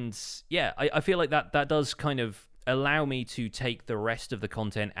 And yeah, I feel like that does kind of allow me to take the rest of the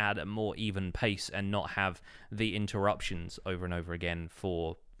content at a more even pace and not have the interruptions over and over again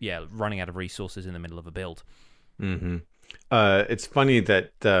for, running out of resources in the middle of a build. It's funny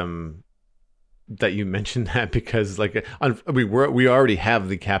that you mentioned that, because like we already have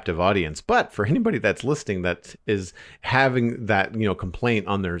the captive audience, but for anybody that's listening that is having that complaint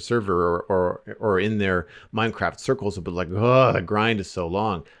on their server or in their Minecraft circles about like, oh, the grind is so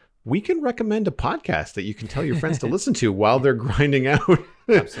long, we can recommend a podcast that you can tell your friends to listen to while they're grinding out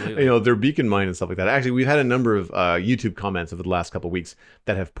Absolutely. their beacon mine and stuff like that. Actually, we've had a number of YouTube comments over the last couple of weeks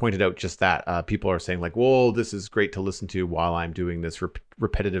that have pointed out just that. People are saying like, whoa, this is great to listen to while I'm doing this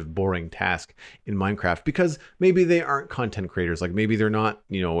repetitive, boring task in Minecraft, because maybe they aren't content creators. Like maybe they're not,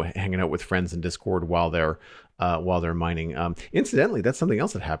 hanging out with friends in Discord while they're mining. Incidentally, that's something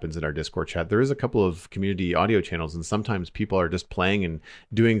else that happens in our Discord chat. There is a couple of community audio channels, and sometimes people are just playing and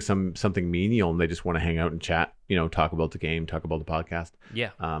doing something menial, and they just want to hang out and chat. Talk about the game, talk about the podcast.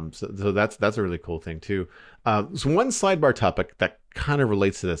 Yeah. So that's a really cool thing too. So one sidebar topic that kind of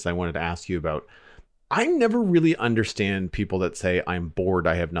relates to this, I wanted to ask you about. I never really understand people that say I'm bored,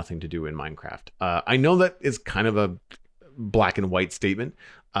 I have nothing to do in Minecraft. I know that is kind of a black and white statement.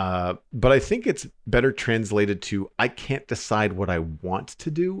 But I think it's better translated to I can't decide what I want to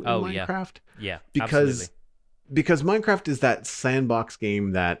do in Minecraft. Yeah, because absolutely. because Minecraft is that sandbox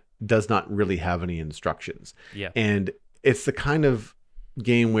game that does not really have any instructions. Yeah. And it's the kind of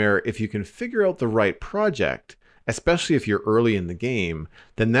game where if you can figure out the right project, especially if you're early in the game,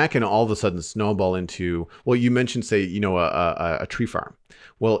 then that can all of a sudden snowball into, well, you mentioned, say, a tree farm.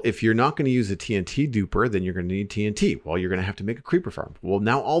 Well, if you're not going to use a TNT duper, then you're going to need TNT. Well, you're going to have to make a creeper farm. Well,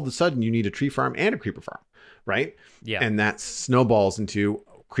 now all of a sudden you need a tree farm and a creeper farm, right? Yeah. And that snowballs into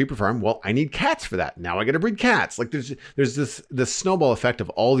creeper farm. Well, I need cats for that. Now I got to breed cats. Like there's this snowball effect of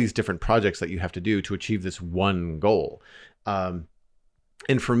all these different projects that you have to do to achieve this one goal.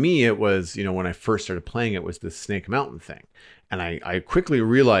 And for me, it was, when I first started playing, it was the Snake Mountain thing. And I quickly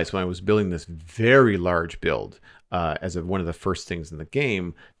realized when I was building this very large build, as one of the first things in the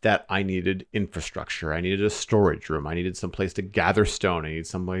game, that I needed infrastructure. I needed a storage room. I needed some place to gather stone. I needed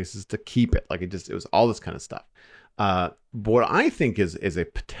some places to keep it. Like it was all this kind of stuff. What I think is a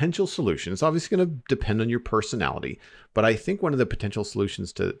potential solution, it's obviously going to depend on your personality, but I think one of the potential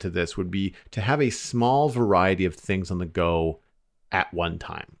solutions to this would be to have a small variety of things on the go at one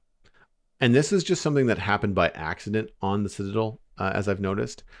time. And this is just something that happened by accident on the Citadel, as I've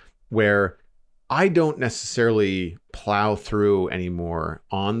noticed, where I don't necessarily plow through anymore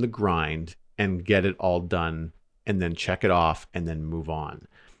on the grind and get it all done and then check it off and then move on.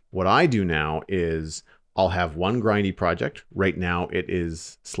 What I do now is I'll have one grindy project. Right now it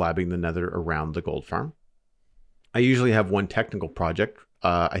is slabbing the nether around the gold farm. I usually have one technical project.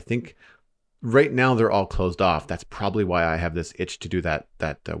 I think right now they're all closed off. That's probably why I have this itch to do that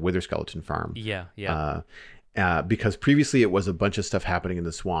wither skeleton farm. Yeah. Because previously it was a bunch of stuff happening in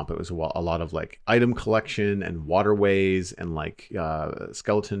the swamp. It was a lot of like item collection and waterways and like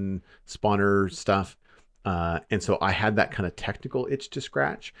skeleton spawner stuff. And so I had that kind of technical itch to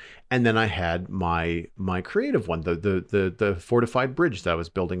scratch. And then I had my creative one, the fortified bridge that I was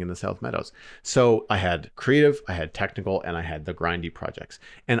building in the South Meadows. So I had creative, I had technical, and I had the grindy projects.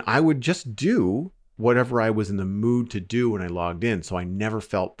 And I would just do whatever I was in the mood to do when I logged in. So I never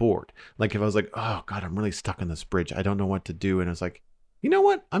felt bored. Like if I was like, oh God, I'm really stuck on this bridge, I don't know what to do. And I was like, you know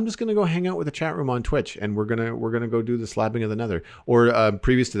what? I'm just gonna go hang out with the chat room on Twitch, and we're gonna go do the slabbing of the nether. Or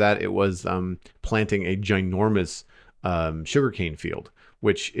previous to that, it was planting a ginormous sugarcane field,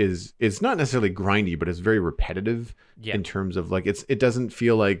 which is not necessarily grindy, but it's very repetitive in terms of like it doesn't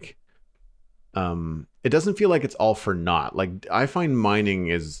feel like it's all for naught. Like I find mining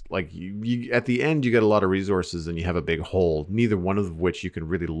is like you at the end you get a lot of resources and you have a big hole, neither one of which you can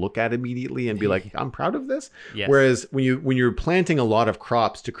really look at immediately and be like, I'm proud of this. Yes. Whereas when you're planting a lot of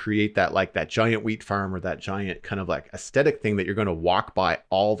crops to create that giant wheat farm or that giant kind of like aesthetic thing that you're going to walk by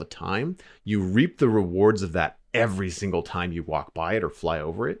all the time, you reap the rewards of that every single time you walk by it or fly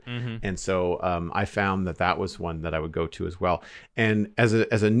over it. Mm-hmm. And so I found that was one that I would go to as well. And as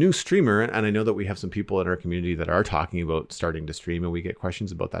a new streamer, and I know that we have some people in our community that are talking about starting to stream, and we get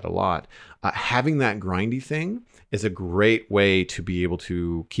questions about that a lot, having that grindy thing is a great way to be able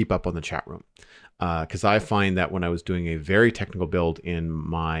to keep up on the chat room. Because I find that when I was doing a very technical build in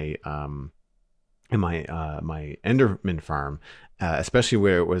my my Enderman farm, especially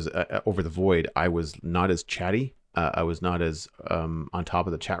where it was over the void, I was not as chatty. I was not as on top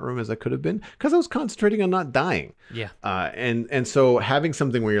of the chat room as I could have been because I was concentrating on not dying. Yeah. And so having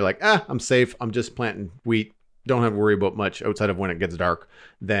something where you're like, I'm safe. I'm just planting wheat. Don't have to worry about much outside of when it gets dark.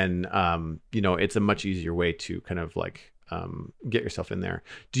 Then, it's a much easier way to kind of like get yourself in there.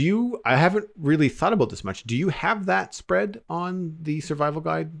 I haven't really thought about this much. Do you have that spread on the survival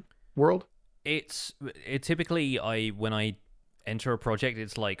guide world? It typically when I enter a project,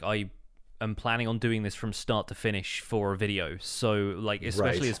 it's like I am planning on doing this from start to finish for a video. So, like,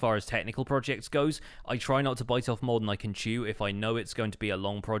 especially as far as technical projects goes, I try not to bite off more than I can chew. If I know it's going to be a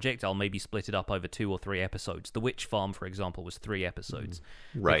long project, I'll maybe split it up over 2 or 3 episodes. The Witch Farm, for example, was 3 episodes.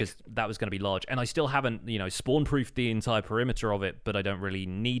 Because that was going to be large. And I still haven't, spawn-proofed the entire perimeter of it, but I don't really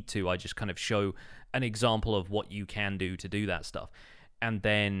need to. I just kind of show an example of what you can do to do that stuff. And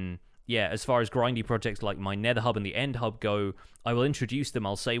then... yeah, as far as grindy projects like my Nether Hub and the End Hub go, I will introduce them,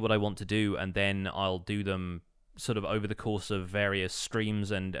 I'll say what I want to do, and then I'll do them sort of over the course of various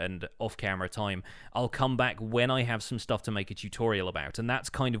streams and off-camera time. I'll come back when I have some stuff to make a tutorial about, and that's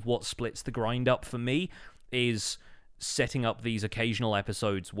kind of what splits the grind up for me, is setting up these occasional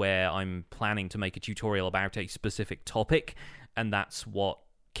episodes where I'm planning to make a tutorial about a specific topic, and that's what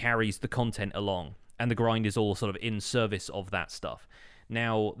carries the content along, and the grind is all sort of in service of that stuff.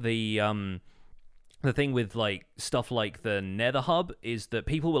 Now, the thing with like stuff like the Nether Hub is that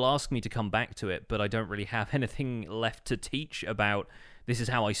people will ask me to come back to it, but I don't really have anything left to teach about this is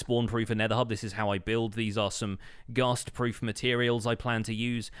how I spawn-proof a Nether Hub, this is how I build, these are some ghast-proof materials I plan to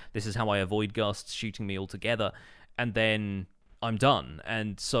use, this is how I avoid ghasts shooting me altogether, and then I'm done.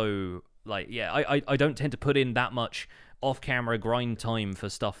 And so, like, yeah, I don't tend to put in that much off-camera grind time for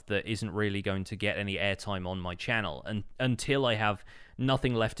stuff that isn't really going to get any airtime on my channel, and until I have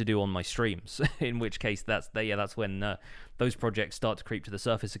nothing left to do on my streams, in which case that's when those projects start to creep to the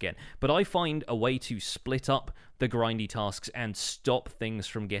surface again. But I find a way to split up the grindy tasks and stop things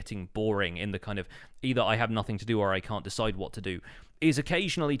from getting boring in the kind of either I have nothing to do or I can't decide what to do, is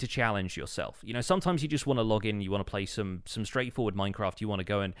occasionally to challenge yourself. Sometimes you just want to log in, you want to play some straightforward Minecraft, you want to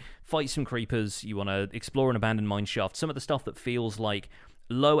go and fight some creepers, you want to explore an abandoned mineshaft, some of the stuff that feels like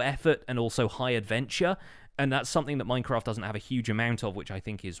low effort and also high adventure. And that's something that Minecraft doesn't have a huge amount of, which I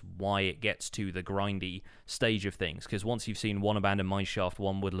think is why it gets to the grindy stage of things. Because once you've seen one abandoned mineshaft,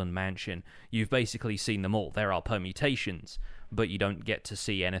 one woodland mansion, you've basically seen them all. There are permutations, but you don't get to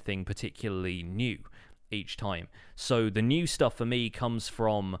see anything particularly new each time. So the new stuff for me comes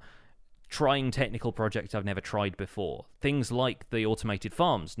from trying technical projects I've never tried before. Things like the automated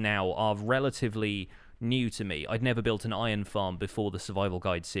farms now are relatively new to me. I'd never built an iron farm before the Survival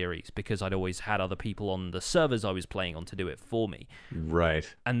Guide series because I'd always had other people on the servers I was playing on to do it for me.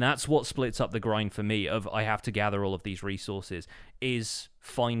 Right. And that's what splits up the grind for me of I have to gather all of these resources, is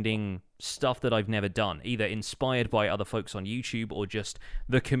finding stuff that I've never done, either inspired by other folks on YouTube or just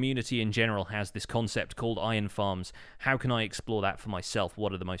the community in general has this concept called iron farms. How can I explore that for myself?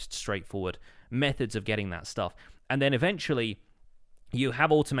 What are the most straightforward methods of getting that stuff? And then eventually you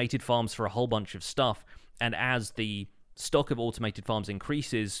have automated farms for a whole bunch of stuff, and as the stock of automated farms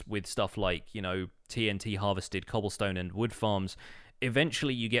increases with stuff like, TNT harvested cobblestone and wood farms,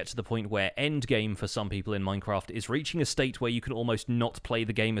 eventually you get to the point where endgame for some people in Minecraft is reaching a state where you can almost not play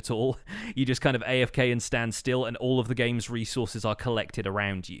the game at all. You just kind of AFK and stand still, and all of the game's resources are collected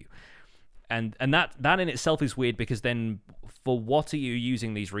around you. And that in itself is weird, because then for what are you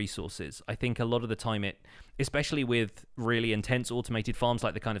using these resources? I think a lot of the time especially with really intense automated farms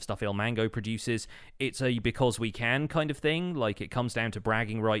like the kind of stuff El Mango produces, it's a because we can kind of thing. Like, it comes down to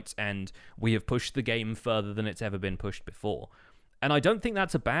bragging rights, and we have pushed the game further than it's ever been pushed before. And I don't think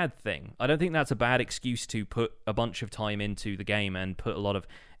that's a bad thing. I don't think that's a bad excuse to put a bunch of time into the game and put a lot of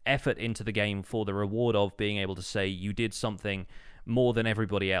effort into the game for the reward of being able to say you did something more than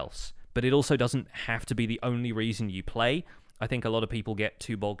everybody else. But it also doesn't have to be the only reason you play. I think a lot of people get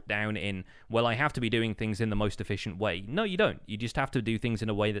too bogged down in, well, I have to be doing things in the most efficient way. No, you don't. You just have to do things in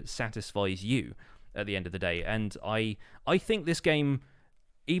a way that satisfies you at the end of the day. And I think this game,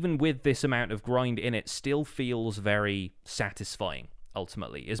 even with this amount of grind in it, still feels very satisfying,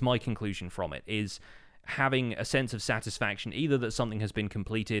 ultimately, is my conclusion from it, is having a sense of satisfaction, either that something has been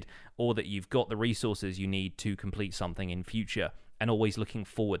completed or that you've got the resources you need to complete something in future, and always looking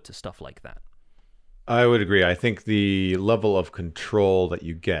forward to stuff like that. I would agree. I think the level of control that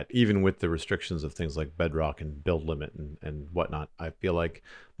you get, even with the restrictions of things like bedrock and build limit and whatnot, I feel like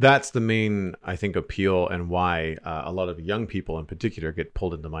that's the main, appeal, and why a lot of young people in particular get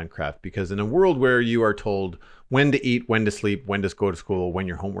pulled into Minecraft. Because in a world where you are told when to eat, when to sleep, when to go to school, when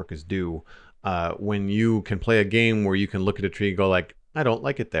your homework is due, when you can play a game where you can look at a tree and go like, I don't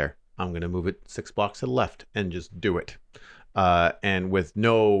like it there, I'm going to move it 6 blocks to the left and just do it. And with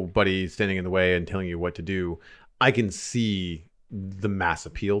nobody standing in the way and telling you what to do, I can see the mass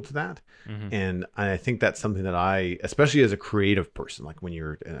appeal to that. Mm-hmm. And I think that's something that I, especially as a creative person, like when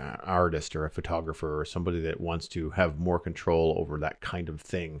you're an artist or a photographer or somebody that wants to have more control over that kind of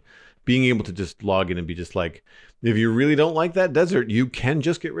thing, being able to just log in and be just like, if you really don't like that desert, you can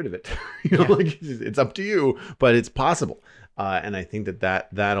just get rid of it. Like, it's up to you, but it's possible. And I think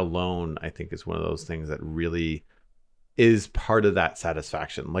that alone, I think, is one of those things that really is part of that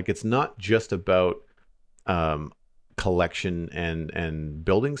satisfaction. Like, it's not just about collection and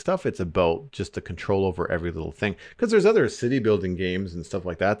building stuff. It's about just the control over every little thing. Because there's other city building games and stuff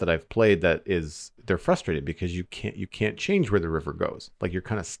like that I've played they're frustrated because you can't change where the river goes. Like, you're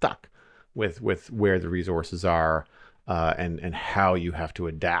kind of stuck with where the resources are. And how you have to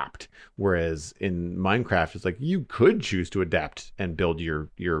adapt. Whereas in Minecraft, it's like you could choose to adapt and build your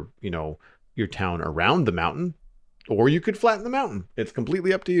town around the mountain, or you could flatten the mountain. It's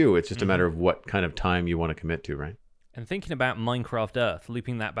completely up to you. It's just a matter of what kind of time you want to commit to, right? And thinking about Minecraft Earth,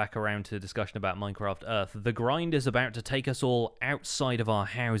 looping that back around to discussion about Minecraft Earth, the grind is about to take us all outside of our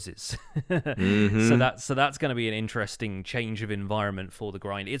houses. So that's going to be an interesting change of environment for the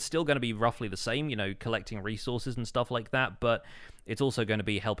grind. It's still going to be roughly the same, collecting resources and stuff like that, but it's also going to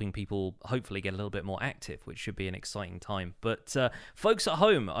be helping people hopefully get a little bit more active, which should be an exciting time. But folks at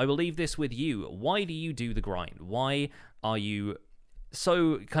home, I will leave this with you. Why do you do the grind? Why are you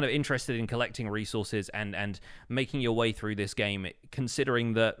so kind of interested in collecting resources and making your way through this game,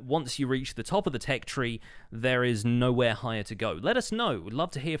 considering that once you reach the top of the tech tree, there is nowhere higher to go? Let us know. We'd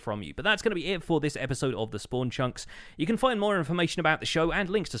love to hear from you. But that's going to be it for this episode of The Spawn Chunks. You can find more information about the show and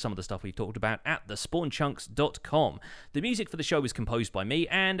links to some of the stuff we've talked about at thespawnchunks.com. The music for the show is composed by me,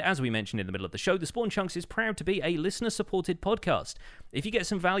 and as we mentioned in the middle of the show, The Spawn Chunks is proud to be a listener-supported podcast. If you get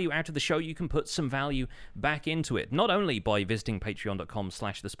some value out of the show, you can put some value back into it, not only by visiting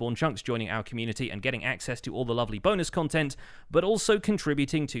patreon.com/thespawnchunks, joining our community and getting access to all the lovely bonus content, but also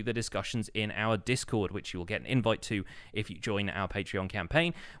contributing to the discussions in our Discord, which you will get an invite to if you join our Patreon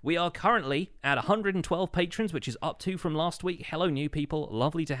campaign. We are currently at 112 patrons, which is up 2 from last week. Hello, new people.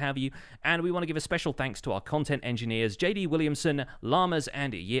 Lovely to have you. And we want to give a special thanks to our content engineers, JD Williamson, Llamas,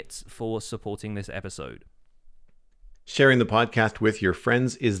 and Yitz for supporting this episode. Sharing the podcast with your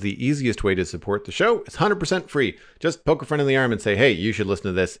friends is the easiest way to support the show. It's 100% free. Just poke a friend in the arm and say, hey, you should listen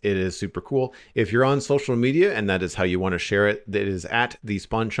to this. It is super cool. If you're on social media and that is how you want to share it, that is at The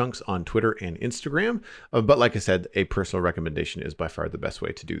Spawn Chunks on Twitter and Instagram. But like I said, a personal recommendation is by far the best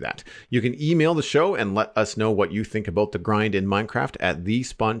way to do that. You can email the show and let us know what you think about the grind in Minecraft at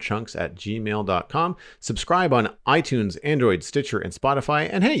thespawnchunks@gmail.com. Subscribe on iTunes, Android, Stitcher, and Spotify.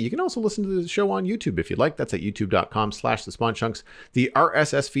 And hey, you can also listen to the show on YouTube if you'd like. That's at youtube.com/thespawnchunks. The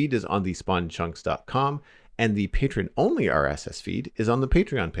RSS feed is on thespawnchunks.com, and the patron-only RSS feed is on the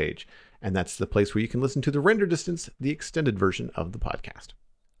Patreon page. And that's the place where you can listen to the render distance, the extended version of the podcast.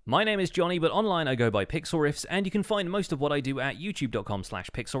 My name is Jonny, but online I go by Pixel Riffs, and you can find most of what I do at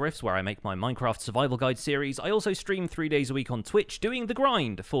youtube.com/pixelriffs, where I make my Minecraft Survival Guide series. I also stream 3 days a week on Twitch, doing the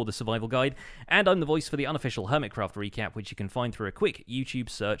grind for the Survival Guide, and I'm the voice for the unofficial Hermitcraft recap, which you can find through a quick YouTube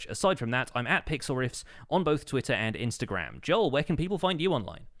search. Aside from that, I'm at Pixel Riffs on both Twitter and Instagram. Joel, where can people find you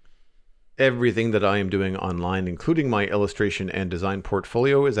online? Everything that I am doing online, including my illustration and design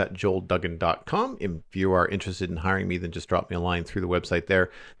portfolio, is at joelduggan.com. If you are interested in hiring me, then just drop me a line through the website there.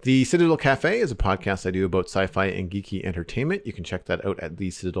 The Citadel Cafe is a podcast I do about sci-fi and geeky entertainment. You can check that out at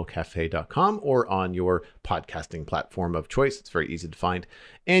thecitadelcafe.com or on your podcasting platform of choice. It's very easy to find.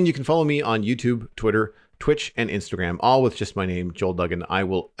 And you can follow me on YouTube, Twitter, Twitch, and Instagram, all with just my name, Joel Duggan. I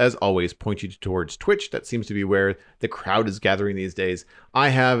will, as always, point you towards Twitch. That seems to be where the crowd is gathering these days. I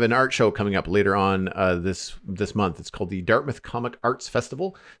have an art show coming up later on this month. It's called the Dartmouth Comic Arts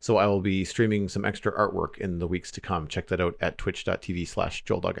Festival. So I will be streaming some extra artwork in the weeks to come. Check that out at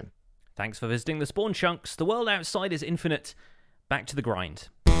twitch.tv/Joel Duggan. Thanks for visiting the Spawn Chunks. The world outside is infinite. Back to the grind.